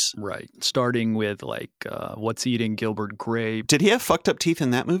movies. Right. Starting with like What's Eating Gilbert Grape. Did he have fucked up teeth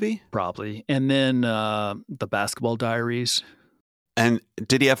in that movie? Probably. And then The Basketball Diaries. And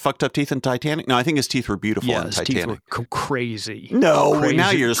did he have fucked up teeth in Titanic? No, I think his teeth were beautiful in his Titanic. Teeth were crazy. No, crazy.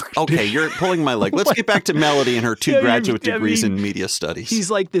 Now you're just, okay, you're pulling my leg. Let's get back to Melody and her 2 graduate degrees in media studies. He's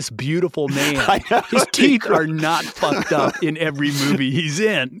like this beautiful man. His teeth are not fucked up in every movie he's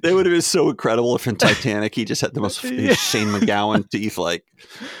in. It would have been so incredible if in Titanic he just had the most Shane McGowan teeth. Like,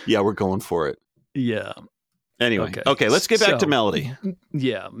 yeah, we're going for it. Yeah. Anyway, okay, let's get back to Melody.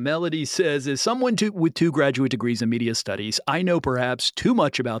 Yeah, Melody says, as someone with 2 graduate degrees in media studies, I know perhaps too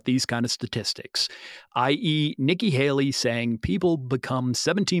much about these kind of statistics, i.e. Nikki Haley saying people become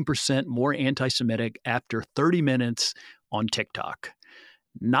 17% more anti-Semitic after 30 minutes on TikTok.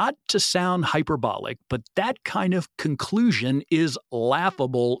 Not to sound hyperbolic, but that kind of conclusion is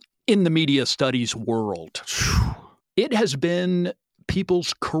laughable in the media studies world. It has been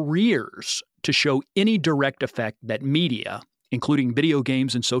people's careers to show any direct effect that media, including video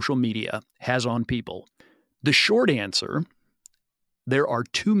games and social media, has on people. The short answer, there are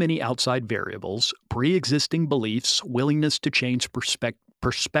too many outside variables, pre-existing beliefs, willingness to change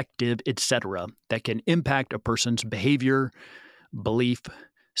perspective, etc., that can impact a person's behavior, belief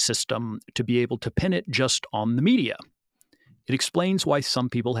system to be able to pin it just on the media. It explains why some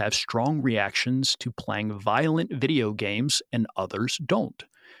people have strong reactions to playing violent video games and others don't.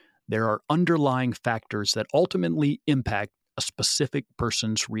 There are underlying factors that ultimately impact a specific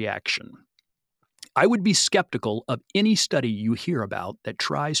person's reaction. I would be skeptical of any study you hear about that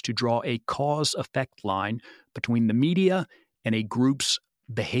tries to draw a cause-effect line between the media and a group's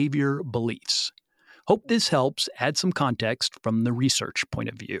behavior beliefs. Hope this helps add some context from the research point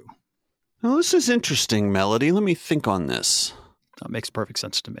of view. Well, this is interesting, Melody. Let me think on this. That makes perfect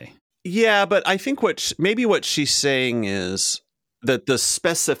sense to me. Yeah, but I think what she's saying is that the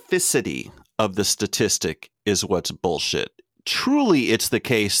specificity of the statistic is what's bullshit. Truly, it's the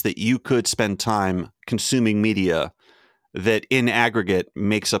case that you could spend time consuming media that in aggregate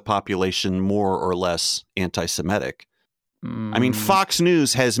makes a population more or less anti-Semitic. I mean, Fox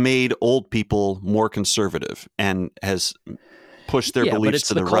News has made old people more conservative and has pushed their beliefs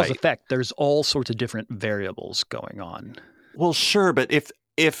to the right. But it's the cause effect. There's all sorts of different variables going on. Well, sure, but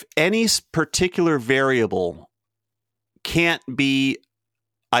if any particular variable can't be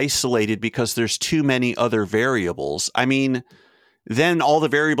isolated because there's too many other variables, I mean, then all the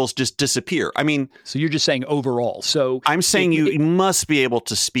variables just disappear. I mean, so you're just saying overall. So I'm saying you must be able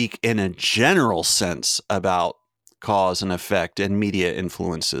to speak in a general sense about cause and effect and media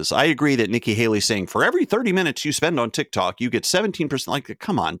influences. I agree that Nikki Haley's saying for every 30 minutes you spend on TikTok, you get 17%. Like,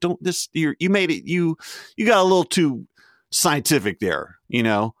 come on, don't this, you made it, you got a little too scientific there, you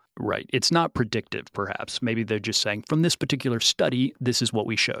know? Right. It's not predictive, perhaps. Maybe they're just saying, from this particular study, this is what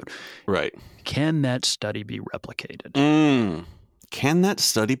we showed. Right. Can that study be replicated? Can that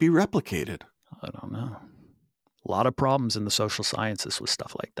study be replicated? I don't know. A lot of problems in the social sciences with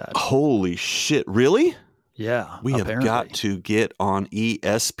stuff like that. Holy shit. Really? Yeah. We have got to get on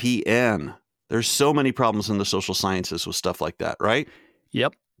ESPN. There's so many problems in the social sciences with stuff like that, right?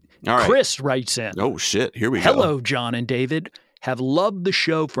 Yep. All right. Chris writes in. Oh, shit. Here we go. Hello, John and David. Have loved the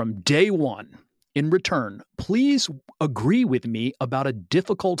show from day one. In return, please agree with me about a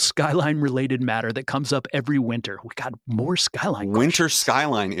difficult Skyline-related matter that comes up every winter. We got more Skyline Winter questions.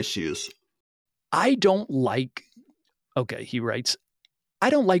 Skyline issues. I don't like, okay, he writes,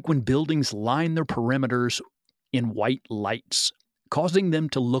 I don't like when buildings line their perimeters in white lights, causing them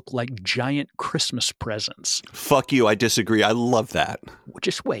to look like giant Christmas presents. Fuck you. I disagree. I love that.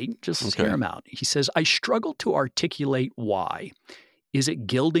 Just wait. Just hear him out. He says, I struggle to articulate why. Is it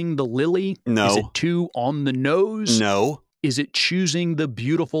gilding the lily? No. Is it too on the nose? No. Is it choosing the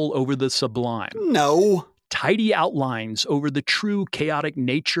beautiful over the sublime? No. tidy outlines over the true chaotic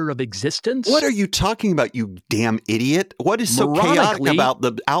nature of existence. What are you talking about, you damn idiot? What is so chaotic about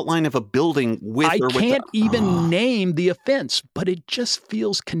the outline of a building with or without? I can't even name the offense, but it just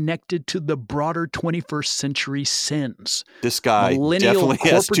feels connected to the broader 21st century sins. This guy definitely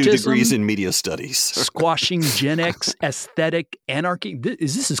has 2 degrees in media studies. Squashing Gen X aesthetic anarchy.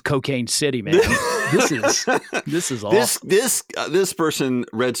 This is cocaine city, man. This is awesome. This person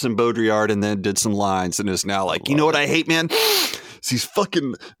read some Baudrillard and then did some lines and is now like, you know what I hate, man? It's these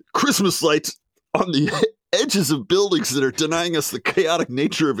fucking Christmas lights on the edges of buildings that are denying us the chaotic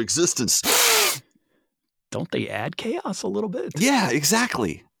nature of existence. Don't they add chaos a little bit? Yeah,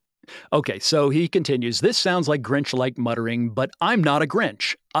 exactly. Okay, so he continues. This sounds like Grinch-like muttering, but I'm not a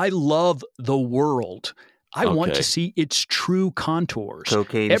Grinch. I love the world. I want to see its true contours.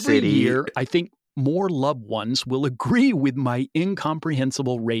 Cocaine Every City. year, I think more loved ones will agree with my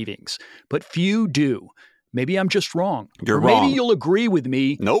incomprehensible ravings, but few do. Maybe I'm just wrong. You're wrong. Maybe you'll agree with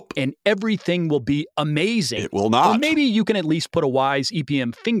me. Nope. And everything will be amazing. It will not. Or maybe you can at least put a wise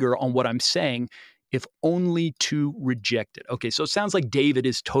EPM finger on what I'm saying, if only to reject it. Okay, so it sounds like David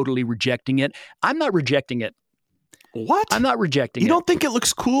is totally rejecting it. I'm not rejecting it. What? I'm not rejecting it. You don't think it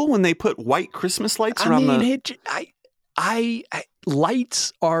looks cool when they put white Christmas lights around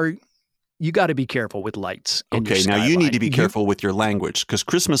lights are... You got to be careful with lights. Okay, now you need to be careful with your language because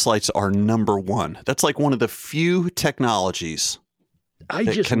Christmas lights are number one. That's like one of the few technologies I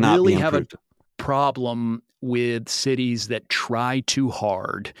just really have a problem with cities that try too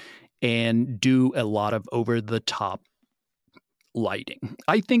hard and do a lot of over-the-top lighting.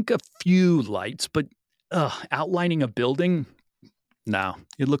 I think a few lights, but outlining a building, no,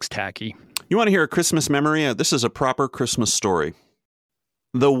 it looks tacky. You want to hear a Christmas memory? This is a proper Christmas story.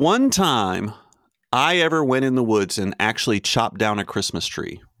 The one time I ever went in the woods and actually chopped down a Christmas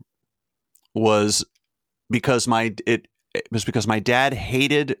tree was because my dad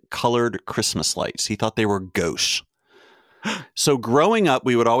hated colored Christmas lights. He thought they were gauche. So growing up,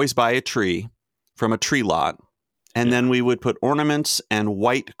 we would always buy a tree from a tree lot, and then we would put ornaments and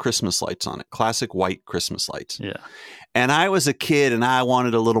white Christmas lights on it, classic white Christmas lights. Yeah. And I was a kid, and I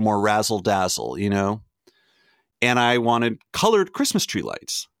wanted a little more razzle dazzle, you know? And I wanted colored Christmas tree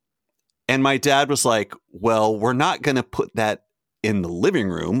lights. And my dad was like, well, we're not going to put that in the living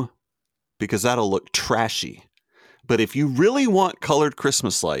room because that'll look trashy. But if you really want colored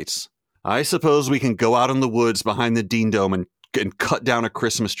Christmas lights, I suppose we can go out in the woods behind the Dean Dome and cut down a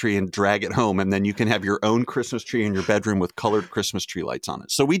Christmas tree and drag it home. And then you can have your own Christmas tree in your bedroom with colored Christmas tree lights on it.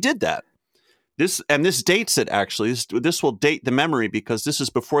 So we did that. This dates it, actually. This will date the memory because this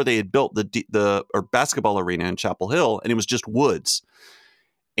is before they had built the basketball arena in Chapel Hill, and it was just woods.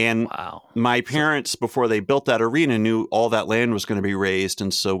 And my parents, before they built that arena, knew all that land was going to be raised,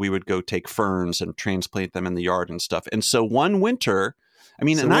 and so we would go take ferns and transplant them in the yard and stuff. And so one winter, I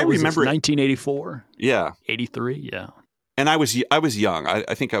remember 1984, 83, and I was young.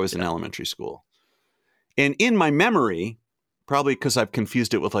 I think I was in elementary school, and in my memory, probably because I've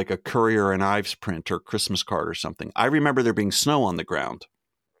confused it with like a Courier and Ives print or Christmas card or something, I remember there being snow on the ground.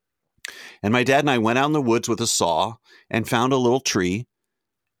 And my dad and I went out in the woods with a saw and found a little tree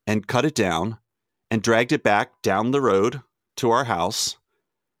and cut it down and dragged it back down the road to our house.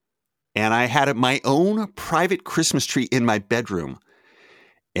 And I had my own private Christmas tree in my bedroom.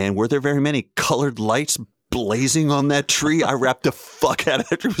 And were there very many colored lights blazing on that tree? I wrapped the fuck out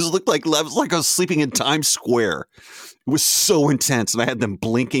of it. It looked like I was sleeping in Times Square. It was so intense, and I had them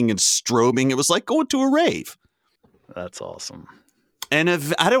blinking and strobing. It was like going to a rave. That's awesome. And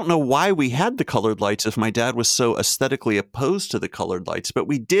I don't know why we had the colored lights if my dad was so aesthetically opposed to the colored lights, but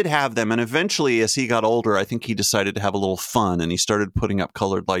we did have them. And eventually, as he got older, I think he decided to have a little fun, and he started putting up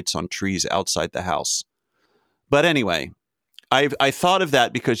colored lights on trees outside the house. But anyway, I thought of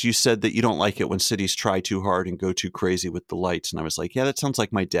that because you said that you don't like it when cities try too hard and go too crazy with the lights. And I was like, yeah, that sounds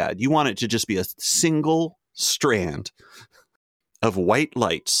like my dad. You want it to just be a single strand of white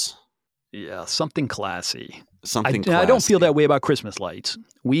lights. Yeah, something classy. Classy. I don't feel that way about Christmas lights.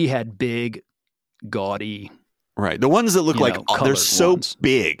 We had big, gaudy. Right. The ones that look like they're so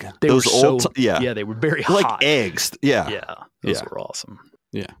big. Those old yeah, they were very hot. Like eggs. Yeah. Yeah. Those were awesome.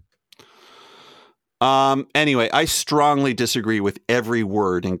 Yeah. Anyway, I strongly disagree with every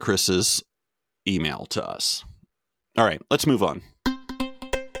word in Chris's email to us. All right, let's move on.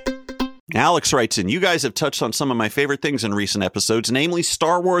 Alex writes in, you guys have touched on some of my favorite things in recent episodes, namely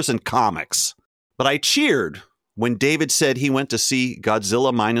Star Wars and comics. But I cheered when David said he went to see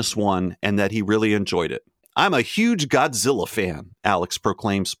Godzilla -1 and that he really enjoyed it. I'm a huge Godzilla fan, Alex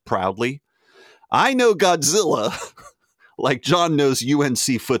proclaims proudly. I know Godzilla like John knows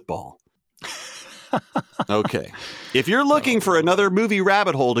UNC football. Okay. If you're looking for another movie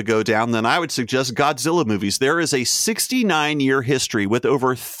rabbit hole to go down, then I would suggest Godzilla movies. There is a 69-year history with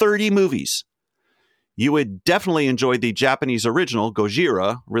over 30 movies. You would definitely enjoy the Japanese original,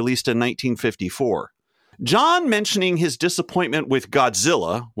 Gojira, released in 1954. John mentioning his disappointment with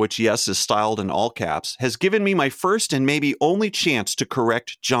Godzilla, which, yes, is styled in all caps, has given me my first and maybe only chance to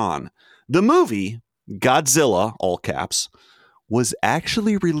correct John. The movie, Godzilla, all caps, was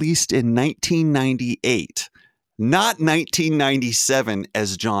actually released in 1998, not 1997,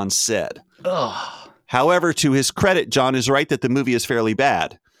 as John said. Ugh. However, to his credit, John is right that the movie is fairly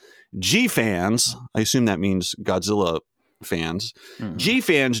bad. G-fans, I assume that means Godzilla fans,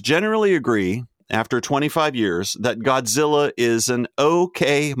 G-fans generally agree, after 25 years, that Godzilla is an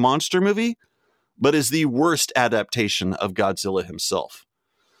okay monster movie, but is the worst adaptation of Godzilla himself.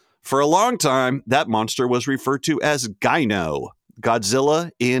 For a long time, that monster was referred to as Gyno,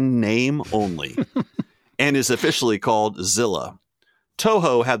 Godzilla in name only, and is officially called Zilla.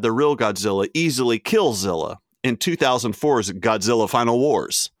 Toho had the real Godzilla easily kill Zilla in 2004's Godzilla Final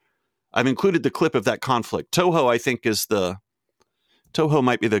Wars. I've included the clip of that conflict. Toho, I think, Toho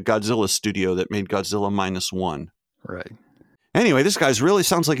might be the Godzilla studio that made Godzilla -1. Right. Anyway, this guy's really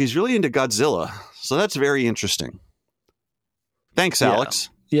sounds like he's really into Godzilla, so that's very interesting. Thanks, Alex.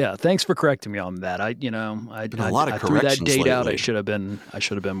 Yeah, thanks for correcting me on that. I threw that date out. I should have been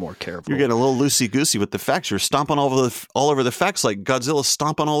more careful. You're getting a little loosey-goosey with the facts. You're stomping all over the facts like Godzilla's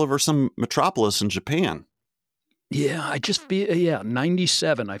stomping all over some metropolis in Japan. Yeah, I just feel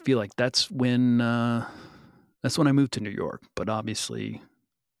 97. I feel like that's when I moved to New York. But obviously,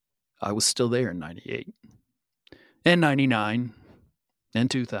 I was still there in 98 and 99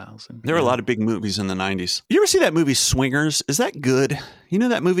 and 2000. There were a lot of big movies in the 90s. You ever see that movie Swingers? Is that good? You know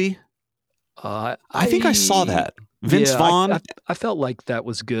that movie? I think I saw that. Vince Vaughn. I felt like that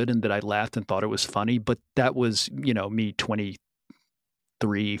was good and that I laughed and thought it was funny. But that was, me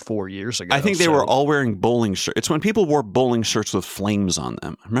 4 years ago. I think they were all wearing bowling shirts. It's when people wore bowling shirts with flames on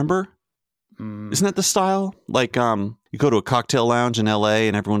them. Remember? Isn't that the style? Like, you go to a cocktail lounge in LA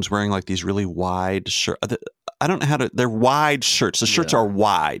and everyone's wearing like these really wide shirts. I don't know how to. They're wide shirts. The shirts are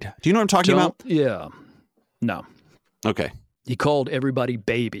wide. Do you know what I'm talking about? Yeah. No. Okay. He called everybody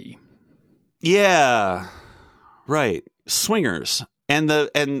baby. Yeah. Right. Swingers. And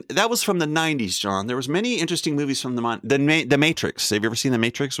that was from the 90s, John. There was many interesting movies from the Matrix. Have you ever seen The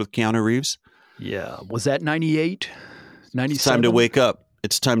Matrix with Keanu Reeves? Yeah. Was that 98? 97? It's time to wake up.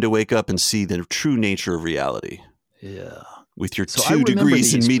 It's time to wake up and see the true nature of reality. Yeah. With your 2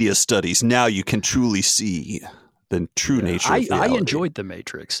 degrees in media studies, now you can truly see the true nature of reality. I enjoyed The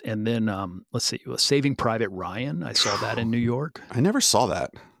Matrix. And then, let's see, Saving Private Ryan. I saw that in New York. I never saw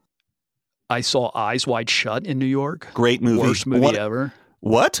that. I saw Eyes Wide Shut in New York. Great movie. Worst movie ever.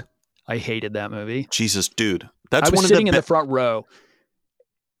 What? I hated that movie. Jesus, dude. I was sitting in the front row.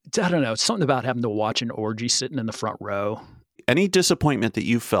 I don't know. It's something about having to watch an orgy sitting in the front row. Any disappointment that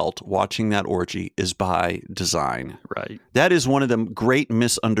you felt watching that orgy is by design. Right. That is one of the great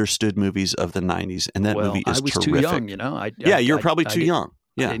misunderstood movies of the 90s, and that movie is terrific. I was too young, you were probably too young.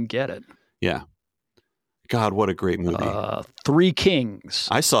 Yeah. I didn't get it. Yeah. God, what a great movie. Three Kings.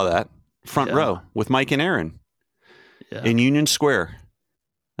 I saw that. Front row with Mike and Aaron in Union Square.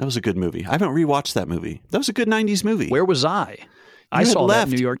 That was a good movie. I haven't rewatched that movie. That was a good 90s movie. Where was I? I saw that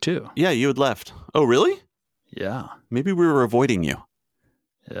in New York too. Yeah, you had left. Oh, really? Yeah. Maybe we were avoiding you.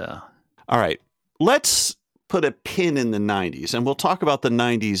 Yeah. All right. Let's put a pin in the 90s, and we'll talk about the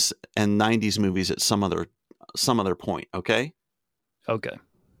 90s and 90s movies at some other point, okay? Okay.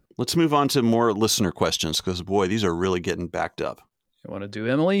 Let's move on to more listener questions because, boy, these are really getting backed up. You want to do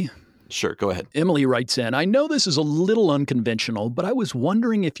Emily? Sure, go ahead. Emily writes in, I know this is a little unconventional, but I was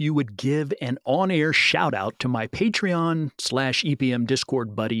wondering if you would give an on-air shout-out to my Patreon/EPM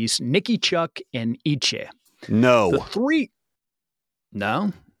Discord buddies, Nikki, Chuck, and Iche. No.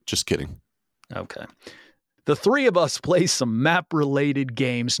 No? Just kidding. Okay. The three of us play some map-related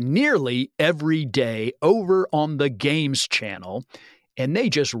games nearly every day over on the Games channel, and they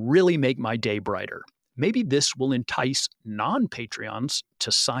just really make my day brighter. Maybe this will entice non-Patreons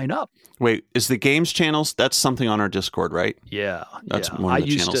to sign up. Wait, is the Games channels? That's something on our Discord, right? Yeah. That's one of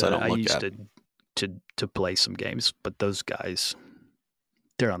the channels I don't look at. I used to play some games, but those guys,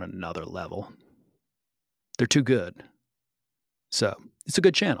 they're on another level. They're too good. So it's a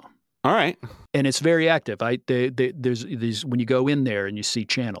good channel. All right. And it's very active. There's when you go in there and you see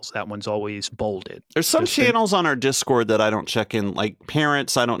channels, that one's always bolded. There's some channels on our Discord that I don't check in, like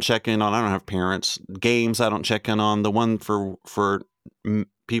parents I don't check in on. I don't have parents. Games I don't check in on. The one for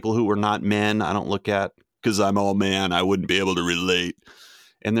people who are not men I don't look at because I'm all man. I wouldn't be able to relate.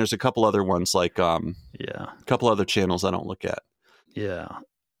 And there's a couple other ones like a couple other channels I don't look at. Yeah.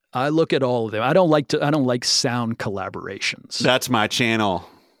 I look at all of them. I don't like sound collaborations. That's my channel.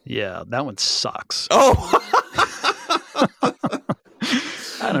 Yeah, that one sucks. Oh.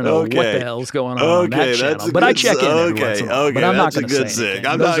 I don't know what the hell's going on that channel, but I check in every once in a while. But I'm not going to say anything.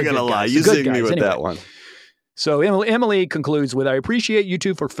 I'm not going to lie. You zing me with that one. So Emily concludes with, I appreciate you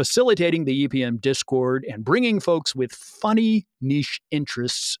two for facilitating the EPM Discord and bringing folks with funny niche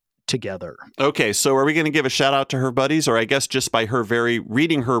interests together. Okay, so are we going to give a shout out to her buddies, or I guess just by her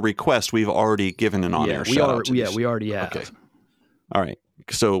reading her request, we've already given an on-air shout out to we already have. Okay. All right.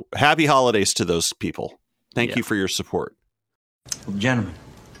 So happy holidays to those people. Thank you for your support. Well, gentlemen,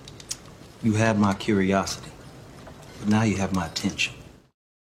 you have my curiosity, but now you have my attention.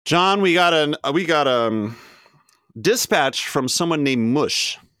 John, we got a dispatch from someone named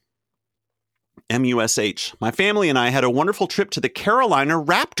Mush. M-U-S-H. My family and I had a wonderful trip to the Carolina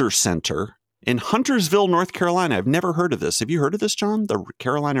Raptor Center in Huntersville, North Carolina. I've never heard of this. Have you heard of this, John? The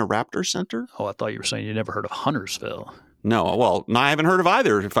Carolina Raptor Center? Oh, I thought you were saying you never heard of Huntersville. No, well, I haven't heard of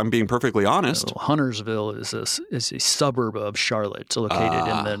either, if I'm being perfectly honest. Well, Huntersville is a suburb of Charlotte. It's located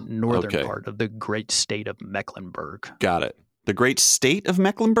in the northern part of the great state of Mecklenburg. Got it. The great state of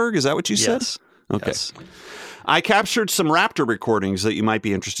Mecklenburg? Is that what you said? Okay. Yes. I captured some Raptor recordings that you might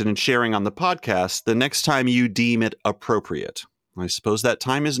be interested in sharing on the podcast the next time you deem it appropriate. I suppose that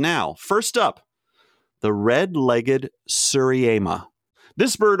time is now. First up, the red-legged Suriema.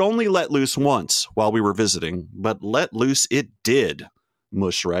 This bird only let loose once while we were visiting, but let loose it did,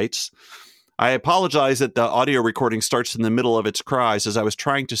 Mush writes. I apologize that the audio recording starts in the middle of its cries as I was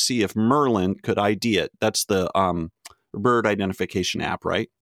trying to see if Merlin could ID it. That's the bird identification app, right?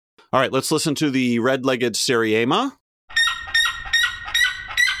 All right, let's listen to the red-legged Suriema.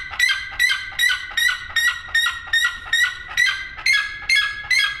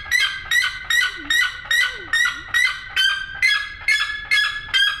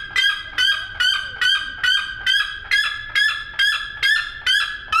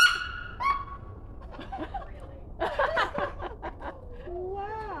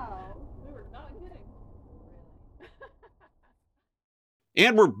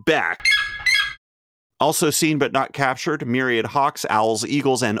 And we're back. Also seen but not captured, myriad hawks, owls,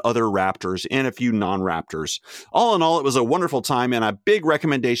 eagles, and other raptors, and a few non-raptors. All in all, it was a wonderful time and a big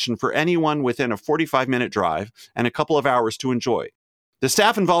recommendation for anyone within a 45-minute drive and a couple of hours to enjoy. The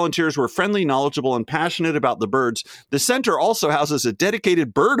staff and volunteers were friendly, knowledgeable, and passionate about the birds. The center also houses a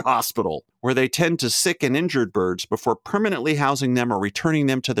dedicated bird hospital where they tend to sick and injured birds before permanently housing them or returning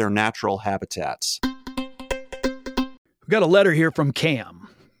them to their natural habitats. We've got a letter here from Cam.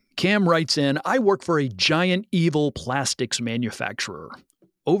 Cam writes in, I work for a giant evil plastics manufacturer.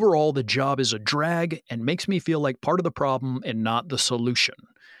 Overall, the job is a drag and makes me feel like part of the problem and not the solution.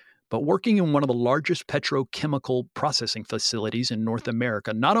 But working in one of the largest petrochemical processing facilities in North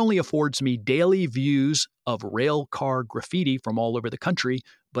America not only affords me daily views of rail car graffiti from all over the country,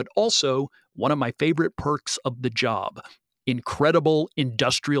 but also one of my favorite perks of the job, incredible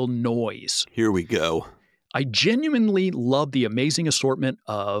industrial noise. Here we go. I genuinely love the amazing assortment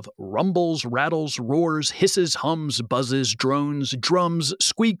of rumbles, rattles, roars, hisses, hums, buzzes, drones, drums,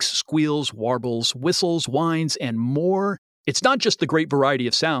 squeaks, squeals, warbles, whistles, whines, and more. It's not just the great variety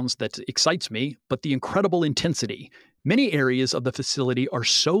of sounds that excites me, but the incredible intensity. Many areas of the facility are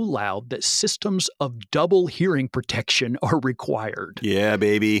so loud that systems of double hearing protection are required. Yeah,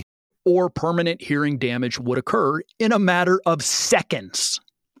 baby. Or permanent hearing damage would occur in a matter of seconds.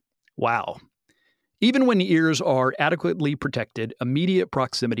 Wow. Even when the ears are adequately protected, immediate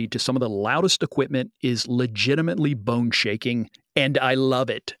proximity to some of the loudest equipment is legitimately bone-shaking, and I love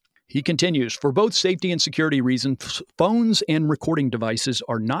it. He continues, for both safety and security reasons, phones and recording devices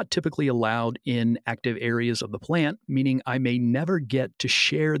are not typically allowed in active areas of the plant, meaning I may never get to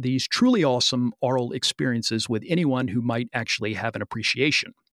share these truly awesome oral experiences with anyone who might actually have an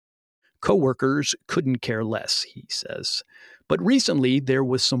appreciation. Coworkers couldn't care less, he says. But recently, there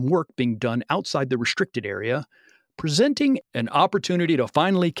was some work being done outside the restricted area, presenting an opportunity to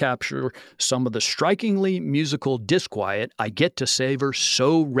finally capture some of the strikingly musical disquiet I get to savor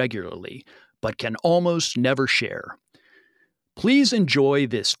so regularly, but can almost never share. Please enjoy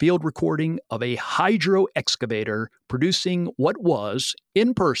this field recording of a hydro excavator producing what was,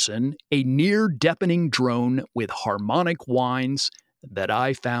 in person, a near-deafening drone with harmonic whines that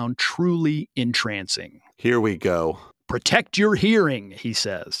I found truly entrancing. Here we go. Protect your hearing, he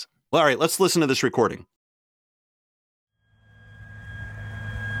says. All right, let's listen to this recording.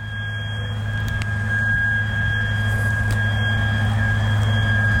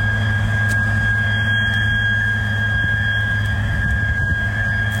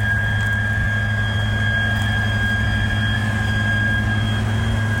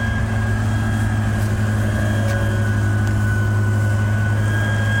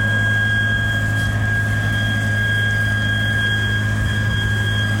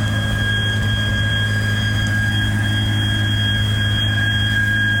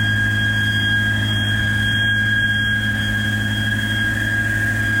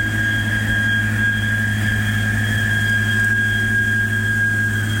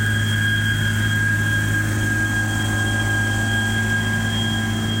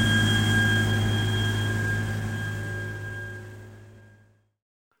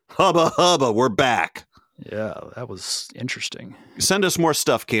 Hubba hubba, we're back. Yeah, that was interesting. Send us more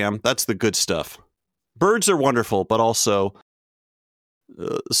stuff, Cam. That's the good stuff. Birds are wonderful, but also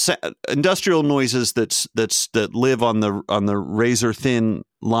industrial noises that live on the razor thin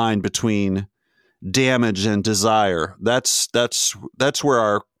line between damage and desire. That's where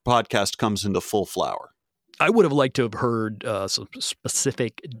our podcast comes into full flower. I would have liked to have heard some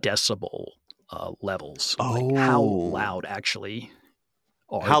specific decibel levels. Like how loud actually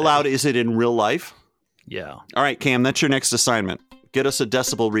are How they? loud is it in real life? Yeah. All right, Cam, that's your next assignment. Get us a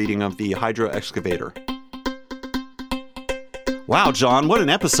decibel reading of the hydro excavator. Wow, John, what an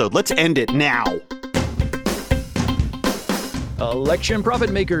episode. Let's end it now. Election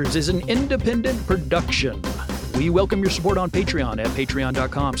Profit Makers is an independent production. We welcome your support on Patreon at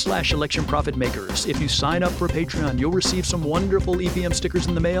patreon.com/electionprofitmakers. If you sign up for Patreon, you'll receive some wonderful EPM stickers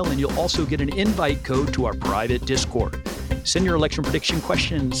in the mail, and you'll also get an invite code to our private Discord. Send your election prediction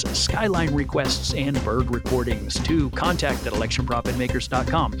questions, skyline requests, and bird recordings to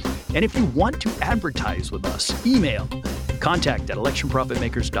contact@electionprofitmakers.com. And if you want to advertise with us, email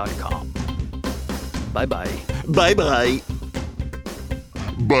contact@electionprofitmakers.com. Bye-bye. Bye-bye.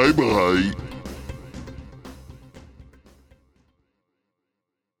 Bye-bye.